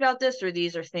serious about this or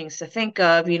these are things to think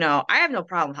of, I have no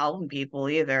problem helping people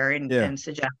either Yeah. and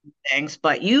suggesting things,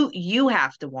 but you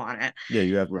have to want it.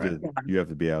 Yeah, Right. you have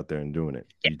to be out there and doing it.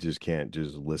 You just can't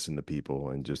just listen to people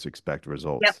and just expect Yep.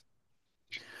 results.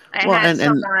 I Well, had and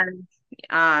someone,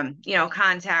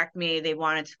 contact me. They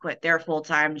wanted to quit their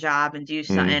full-time job and do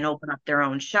something Mm. and open up their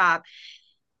own shop.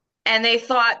 And they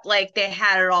thought like they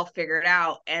had it all figured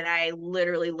out. And I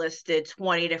literally listed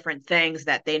 20 different things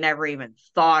that they never even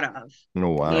thought of. Oh,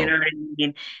 You know wow. what I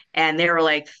mean? And they were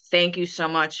like, thank you so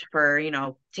much for,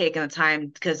 taking the time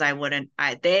because they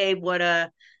would have,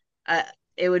 uh,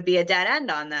 it would be a dead end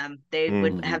on them. They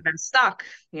would Mm. hmm have been stuck,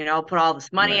 put all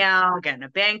this money right. out, getting a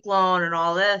bank loan and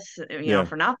all this, Yeah.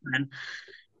 for nothing.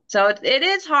 So it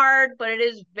is hard, but it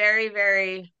is very,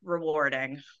 very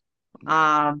rewarding.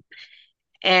 Right. Um,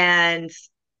 and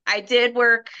I did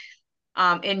work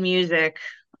in music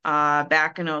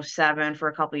back in '07 for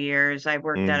a couple of years. I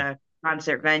worked at Mm. a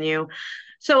concert venue.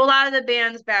 So a lot of the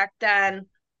bands back then,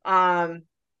 um,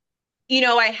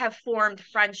 I have formed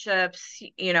friendships,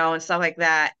 and stuff like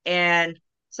that. And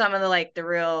some of the like the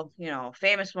real,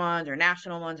 famous ones or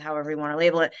national ones, however you want to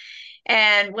label it.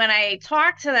 And when I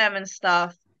talk to them and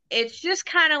stuff, it's just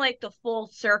kind of like the full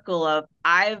circle of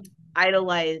I've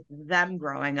idolized them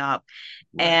growing up.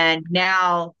 Right. And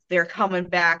now they're coming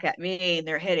back at me and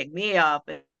they're hitting me up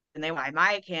and they buy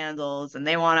my candles and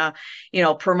they want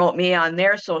to, promote me on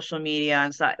their social media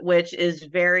and stuff, which is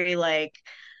very like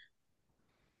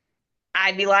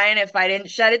I'd be lying if I didn't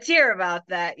shed a tear about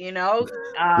that, you know.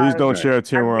 Please don't Right. share a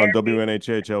tear. I'm We're on very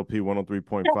WNHHLP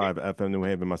 103.5 FM New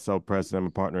Haven. Myself, Preston, my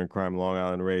partner in crime, Long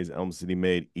Island Raised, Elm City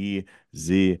Made,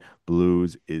 EZ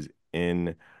Blues is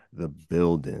in the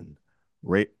building.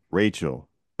 Rachel,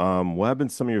 what have been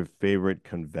some of your favorite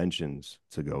conventions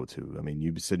to go to? I mean,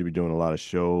 you said you've been doing a lot of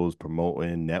shows,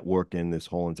 promoting, networking this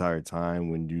whole entire time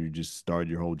when you just started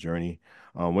your whole journey.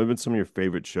 What have been some of your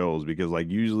favorite shows? Because like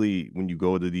usually when you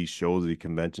go to these shows, the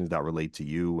conventions that relate to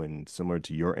you and similar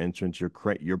to your entrance,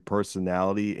 your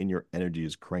personality and your energy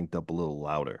is cranked up a little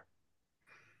louder.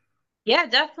 Yeah,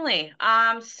 definitely.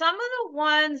 Some of the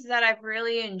ones that I've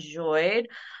really enjoyed,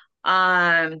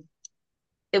 um,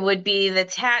 it would be the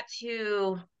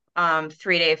tattoo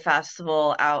 3-day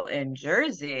festival out in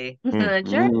Jersey. Mm,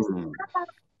 Jersey. Mm.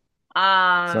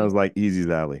 sounds Um, like Easy's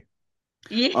alley.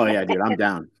 yeah, Oh yeah, dude, I'm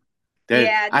down. There,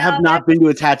 yeah, I have no, not been to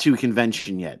a tattoo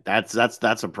convention yet. That's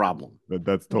a problem.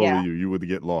 That's totally yeah. you. You would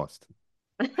get lost.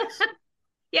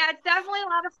 Yeah, it's definitely a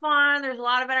lot of fun. There's a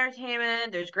lot of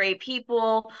entertainment. There's great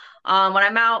people. When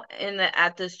I'm out in the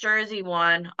at this Jersey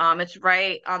one, it's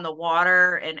right on the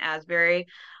water in Asbury.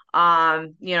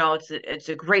 It's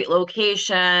a great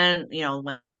location.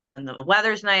 When the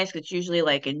weather's nice, it's usually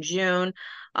like in June.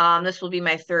 This will be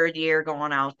my third year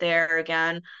going out there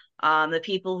again. The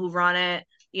people who run it,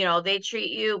 they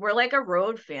treat you. We're like a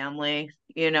road family.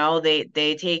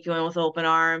 They take you in with open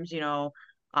arms.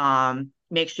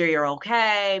 Make sure you're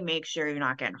okay, make sure you're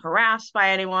not getting harassed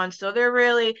by anyone. So they're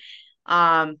really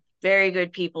very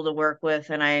good people to work with,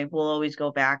 and I will always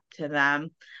go back to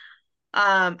them.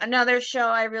 Another show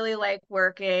I really like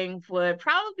working would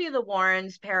probably be the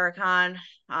Warrens Paracon.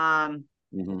 Um,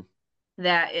 Hmm.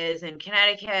 that is in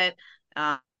Connecticut.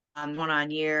 I'm going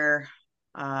on year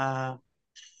uh,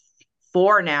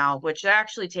 4 now, which they're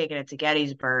actually taking it to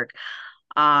Gettysburg.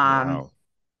 Um, Wow.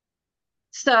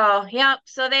 So, yep.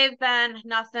 So they've been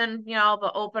nothing,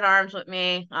 but open arms with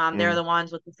me. They're Mm, the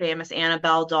ones with the famous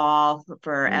Annabelle doll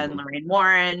for Ed and Hmm. Lorraine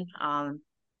Warren.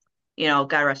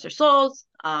 God rest their souls.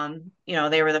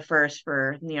 They were the first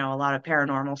for, a lot of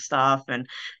paranormal stuff and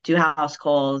do house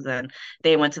calls, and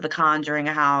they went to the Conjuring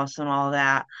house and all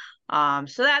that.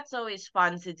 So that's always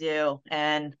fun to do.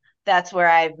 And that's where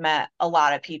I've met a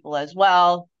lot of people as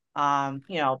well.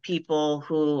 People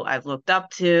who I've looked up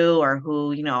to or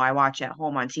who, I watch at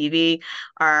home on TV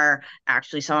are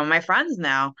actually some of my friends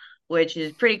now, which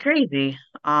is pretty crazy.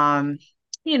 And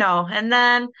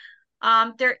then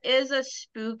there is a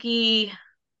spooky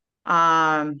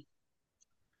um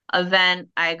event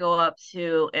I go up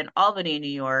to in Albany, New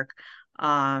York.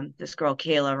 This girl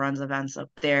Kayla runs events up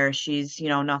there. She's,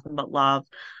 nothing but love.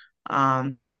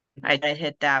 I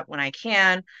hit that when I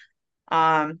can.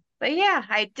 But yeah,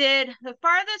 I did. The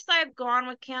farthest I've gone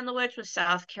with Candle Witch was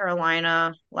South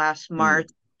Carolina last Mm. March.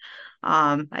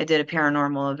 I did a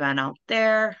paranormal event out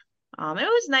there. It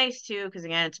was nice too, because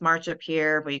again, it's March up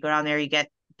here, but you go down there, you get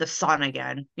the sun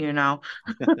again.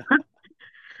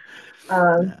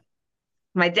 Um, Yeah.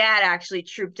 my dad actually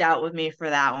trooped out with me for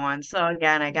that one. So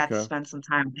again, I got to okay. spend some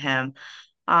time with him.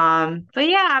 But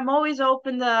yeah, I'm always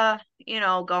open to,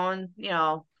 going,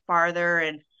 farther.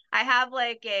 And I have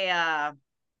like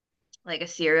a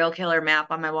serial killer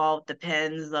map on my wall with the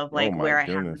pins of Oh like my where I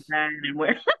haven't goodness. been and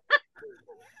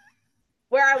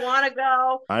where I want to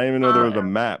go. I didn't even know there Um, was a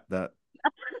map that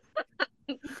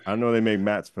I know they make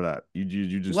maps for that. You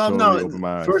just Well, totally no. opened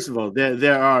my eyes. First of all,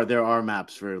 there are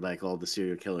maps for like all the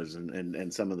serial killers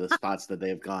and some of the spots that they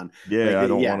have gone. Like, Yeah, yeah, I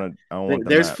don't want the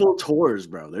there's map. full tours,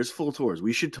 bro. There's full tours.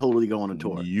 We should totally go on a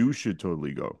tour. You should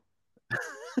totally go.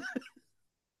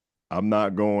 I'm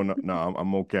not going. No,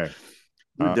 I'm okay.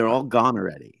 Dude, they're all gone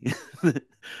already.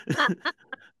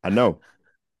 I know,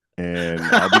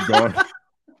 and I'll be gone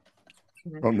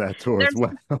from that tour as there's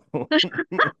well.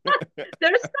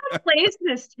 there's some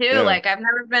places too. Yeah. Like I've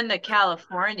never been to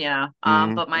California,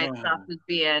 Hmm. but my stuff is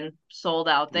being sold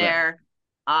out Right. there.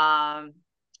 Um,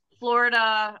 Florida,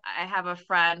 I have a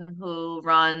friend who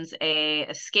runs a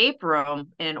escape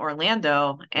room in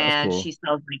Orlando, That's and cool. she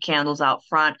sells my candles out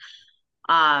front.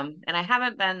 And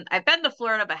I've been to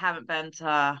Florida, but haven't been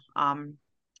to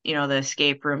the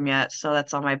escape room yet. So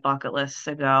that's on my bucket list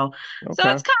to go. So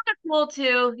Okay. it's kind of cool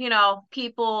too,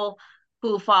 people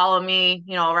who follow me,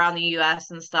 around the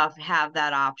US and stuff have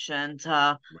that option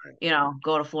to, Right.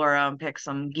 go to Florida and pick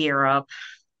some gear up.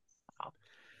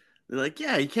 They're like,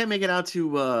 yeah, you can't make it out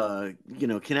to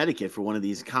Connecticut for one of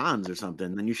these cons or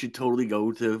something. Then you should totally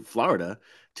go to Florida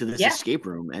to this Yeah. escape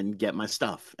room and get my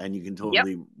stuff. And you can Yep.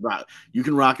 totally rock. You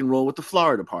can rock and roll with the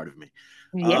Florida part of me.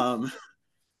 Yeah. Um,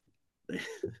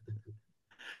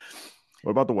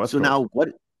 What about the West so Coast? now what?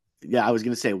 Yeah, I was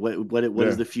gonna say what is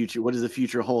Yeah. the future? What does the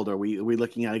future hold? Are we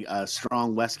looking at a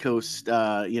strong West Coast?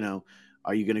 Are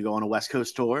you gonna go on a West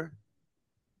Coast tour?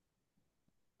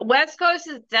 West Coast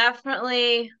is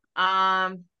definitely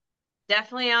on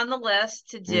the list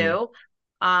to Mm. do.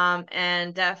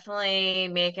 And definitely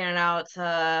making it out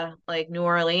to like New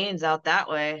Orleans out that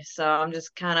way. So I'm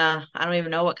just kind of, I don't even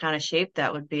know what kind of shape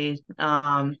that would be.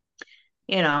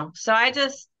 So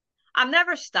I'm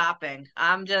never stopping.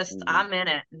 Mhm. I'm in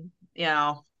it, you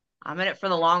know, I'm in it for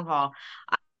the long haul.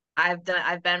 I've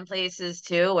been places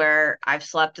too where I've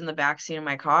slept in the back seat of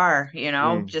my car,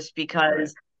 Mm. just Right,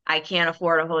 because I can't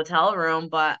afford a hotel room,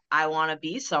 but I want to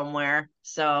be somewhere.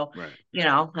 So, right.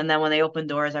 and then when they open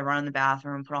doors, I run in the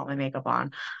bathroom, put all my makeup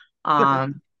on.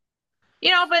 Um,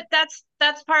 but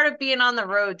that's part of being on the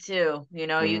road too. You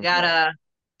Mhm. Right. gotta,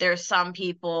 there's some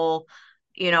people,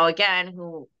 again,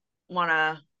 who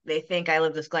wanna, they think I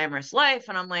live this glamorous life,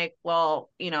 and I'm like,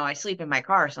 well, I sleep in my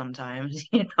car sometimes,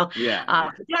 Yeah, yeah. I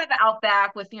drive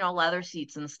Outback with, leather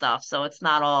seats and stuff, so it's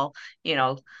not all, you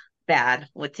know, bad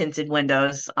with tinted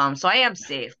windows. So I am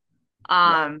safe.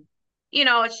 Right. Um,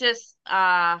 it's just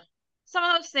some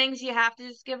of those things you have to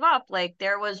just give up. Like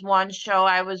there was one show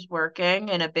I was working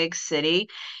in a big city,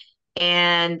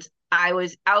 and I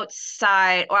was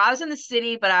outside, or I was in the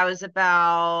city, but I was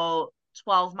about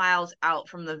 12 miles out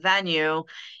from the venue.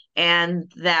 And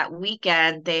that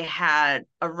weekend, they had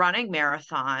a running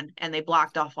marathon and they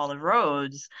blocked off all the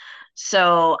roads.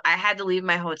 So I had to leave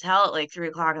my hotel at like 3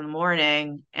 o'clock in the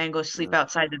morning and go sleep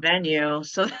outside the venue.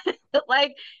 So,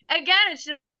 like, again, it's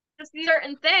just these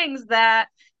certain things that,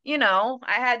 I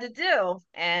had to do.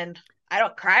 And I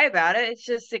don't cry about it. It's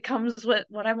just, it comes with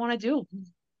what I want to do.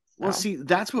 Well, So see,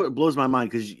 that's what blows my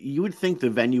mind because you would think the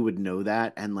venue would know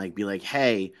that and like be like,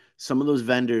 hey, some of those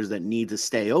vendors that need to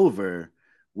stay over,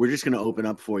 we're just gonna open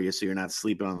up for you so you're not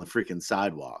sleeping on the freaking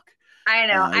sidewalk. I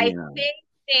know. Uh, I you know, think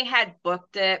they had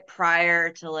booked it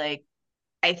prior to like,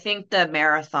 I think the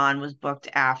marathon was booked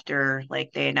after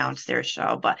like they announced their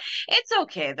show, but it's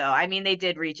okay though. I mean, they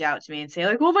did reach out to me and say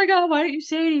like, "Oh my God, why don't you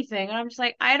say anything?" And I'm just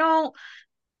like, I don't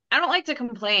like to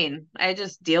complain. I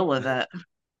just deal with it,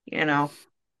 you know.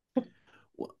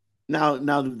 Well,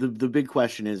 now the big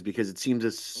question is because it seems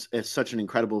as such an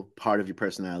incredible part of your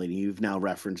personality. You've now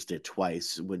referenced it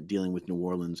twice when dealing with New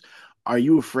Orleans. Are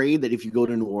you afraid that if you go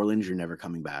to New Orleans, you're never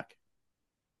coming back?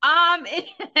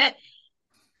 It,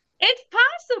 it's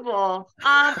possible.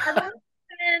 I've always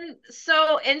been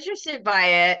so interested by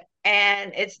it,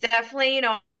 and it's definitely,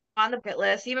 on the bucket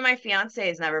list. Even my fiance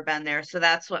has never been there, so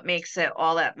that's what makes it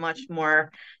all that much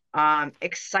more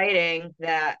exciting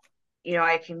that,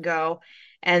 I can go.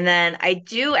 And then I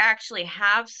do actually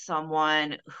have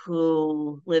someone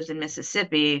who lives in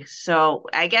Mississippi, so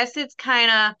I guess it's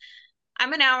kind of,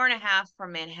 I'm an hour and a half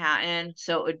from Manhattan,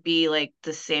 so it would be like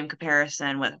the same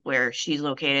comparison with where she's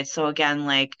located. So again,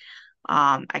 like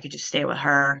I could just stay with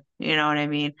her, you know what I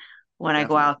mean? When I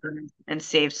go Definitely. out there and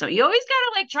save. So you always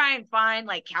gotta like try and find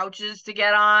like couches to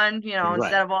get on, instead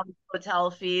Right. of all the hotel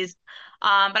fees.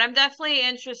 But I'm definitely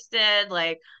interested,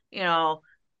 like, you know,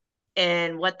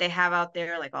 in what they have out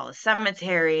there, like all the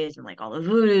cemeteries and like all the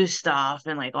voodoo stuff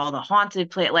and like all the haunted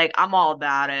place. Like I'm all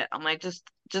about it. I'm like,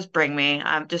 just bring me.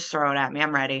 Just throw it at me.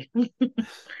 I'm ready.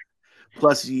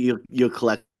 Plus, you'll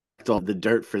collect all the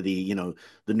dirt for the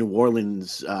New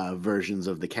Orleans versions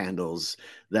of the candles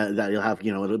that you'll have.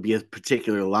 It'll be a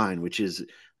particular line, which is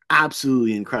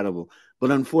absolutely incredible. But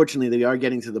unfortunately, they are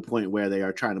getting to the point where they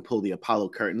are trying to pull the Apollo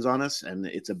curtains on us, and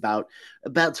it's about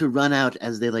to run out,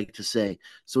 as they like to say.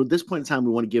 So at this point in time, we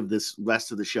want to give this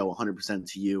rest of the show 100%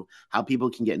 to you. How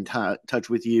people can get in touch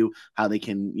with you, how they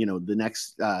can, the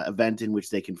next event in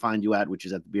which they can find you at, which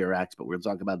is at the BRX, but we'll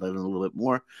talk about that in a little bit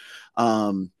more.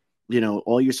 um,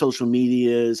 all your social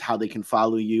medias, how they can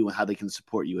follow you, and how they can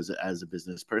support you as a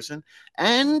business person,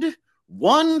 and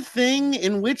one thing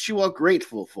in which you are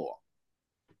grateful for.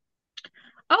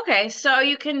 Okay, so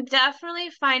you can definitely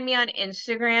find me on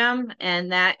Instagram,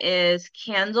 and that is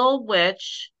Candle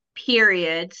Witch,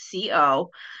 period,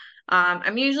 CO.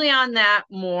 I'm usually on that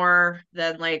more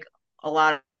than like a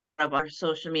lot of our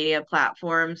social media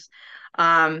platforms.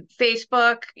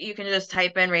 Facebook, you can just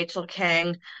type in Rachel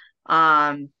King.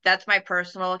 That's my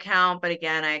personal account, but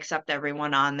again, I accept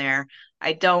everyone on there.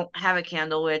 I don't have a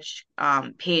Candle Witch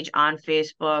page on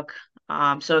Facebook.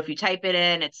 So if you type it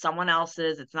in, it's someone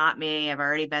else's. It's not me. I've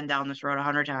already been down this road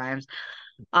 100 times.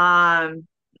 And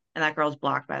that girl's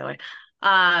blocked, by the way.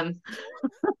 Um,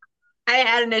 I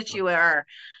had an issue with her.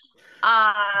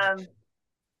 Um,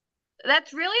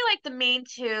 that's really like the main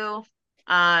two.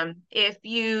 If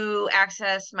you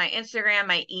access my Instagram,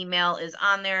 my email is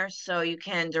on there, so you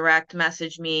can direct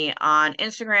message me on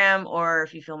Instagram, or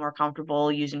if you feel more comfortable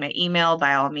using my email,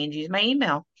 by all means, use my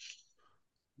email.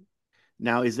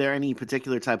 Now, is there any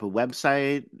particular type of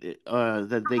website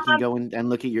that they can go in and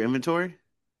look at your inventory?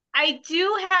 I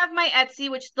do have my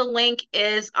Etsy, which the link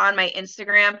is on my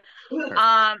Instagram. Perfect.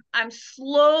 I'm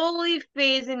slowly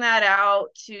phasing that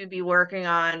out to be working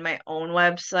on my own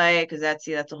website, because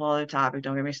Etsy, that's a whole other topic.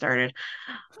 Don't get me started.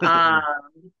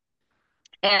 And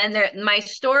my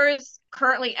store is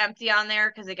currently empty on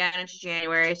there because, again, it's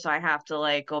January, so I have to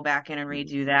like go back in and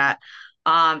redo that.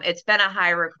 It's been a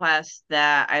high request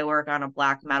that I work on a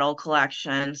black metal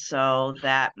collection, so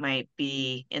that might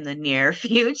be in the near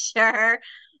future.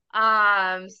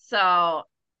 So,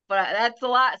 but that's a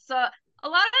lot. So a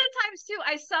lot of the times too,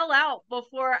 I sell out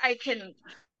before I can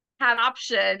have an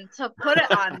option to put it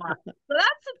online. So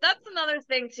that's another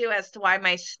thing too, as to why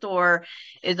my store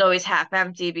is always half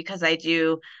empty, because I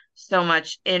do so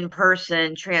much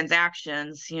in-person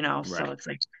transactions, you know, so Right. it's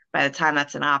like by the time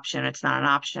that's an option, it's not an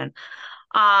option.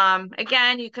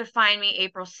 Again, you could find me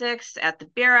April 6th at the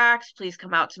Beerax. Please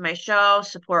come out to my show,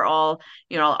 support all,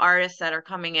 you know, artists that are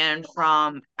coming in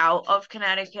from out of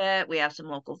Connecticut. We have some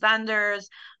local vendors.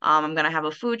 I'm going to have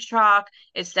a food truck.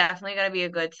 It's definitely going to be a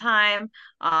good time.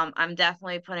 I'm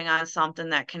definitely putting on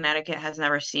something that Connecticut has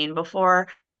never seen before.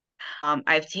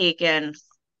 I've taken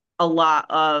a lot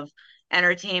of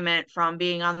entertainment from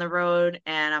being on the road,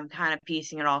 and I'm kind of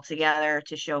piecing it all together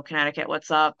to show Connecticut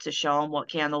what's up, to show them what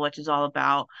Candle Witch is all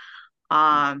about.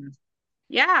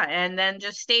 Yeah, and then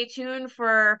just stay tuned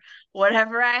for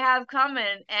whatever I have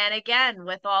coming. And again,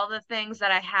 with all the things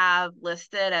that I have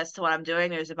listed as to what I'm doing,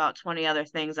 there's about 20 other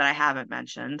things that I haven't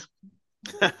mentioned.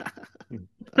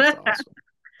 That's awesome.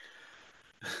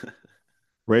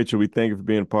 Rachel, we thank you for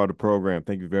being a part of the program.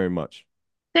 Thank you very much.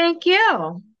 Thank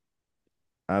you.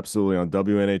 Absolutely. On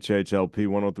WNHHLP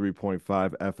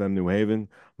 103.5 FM New Haven,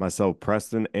 myself,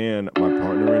 Preston, and my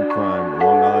partner in crime,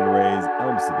 Long Island Rays,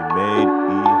 Elm City Made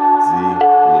Easy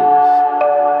Blues.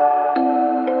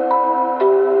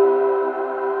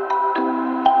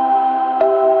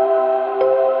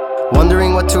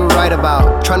 Wondering what to write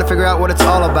about, trying to figure out what it's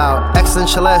all about.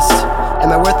 Existentialist, am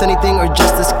I worth anything or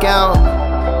just discount?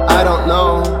 I don't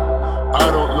know.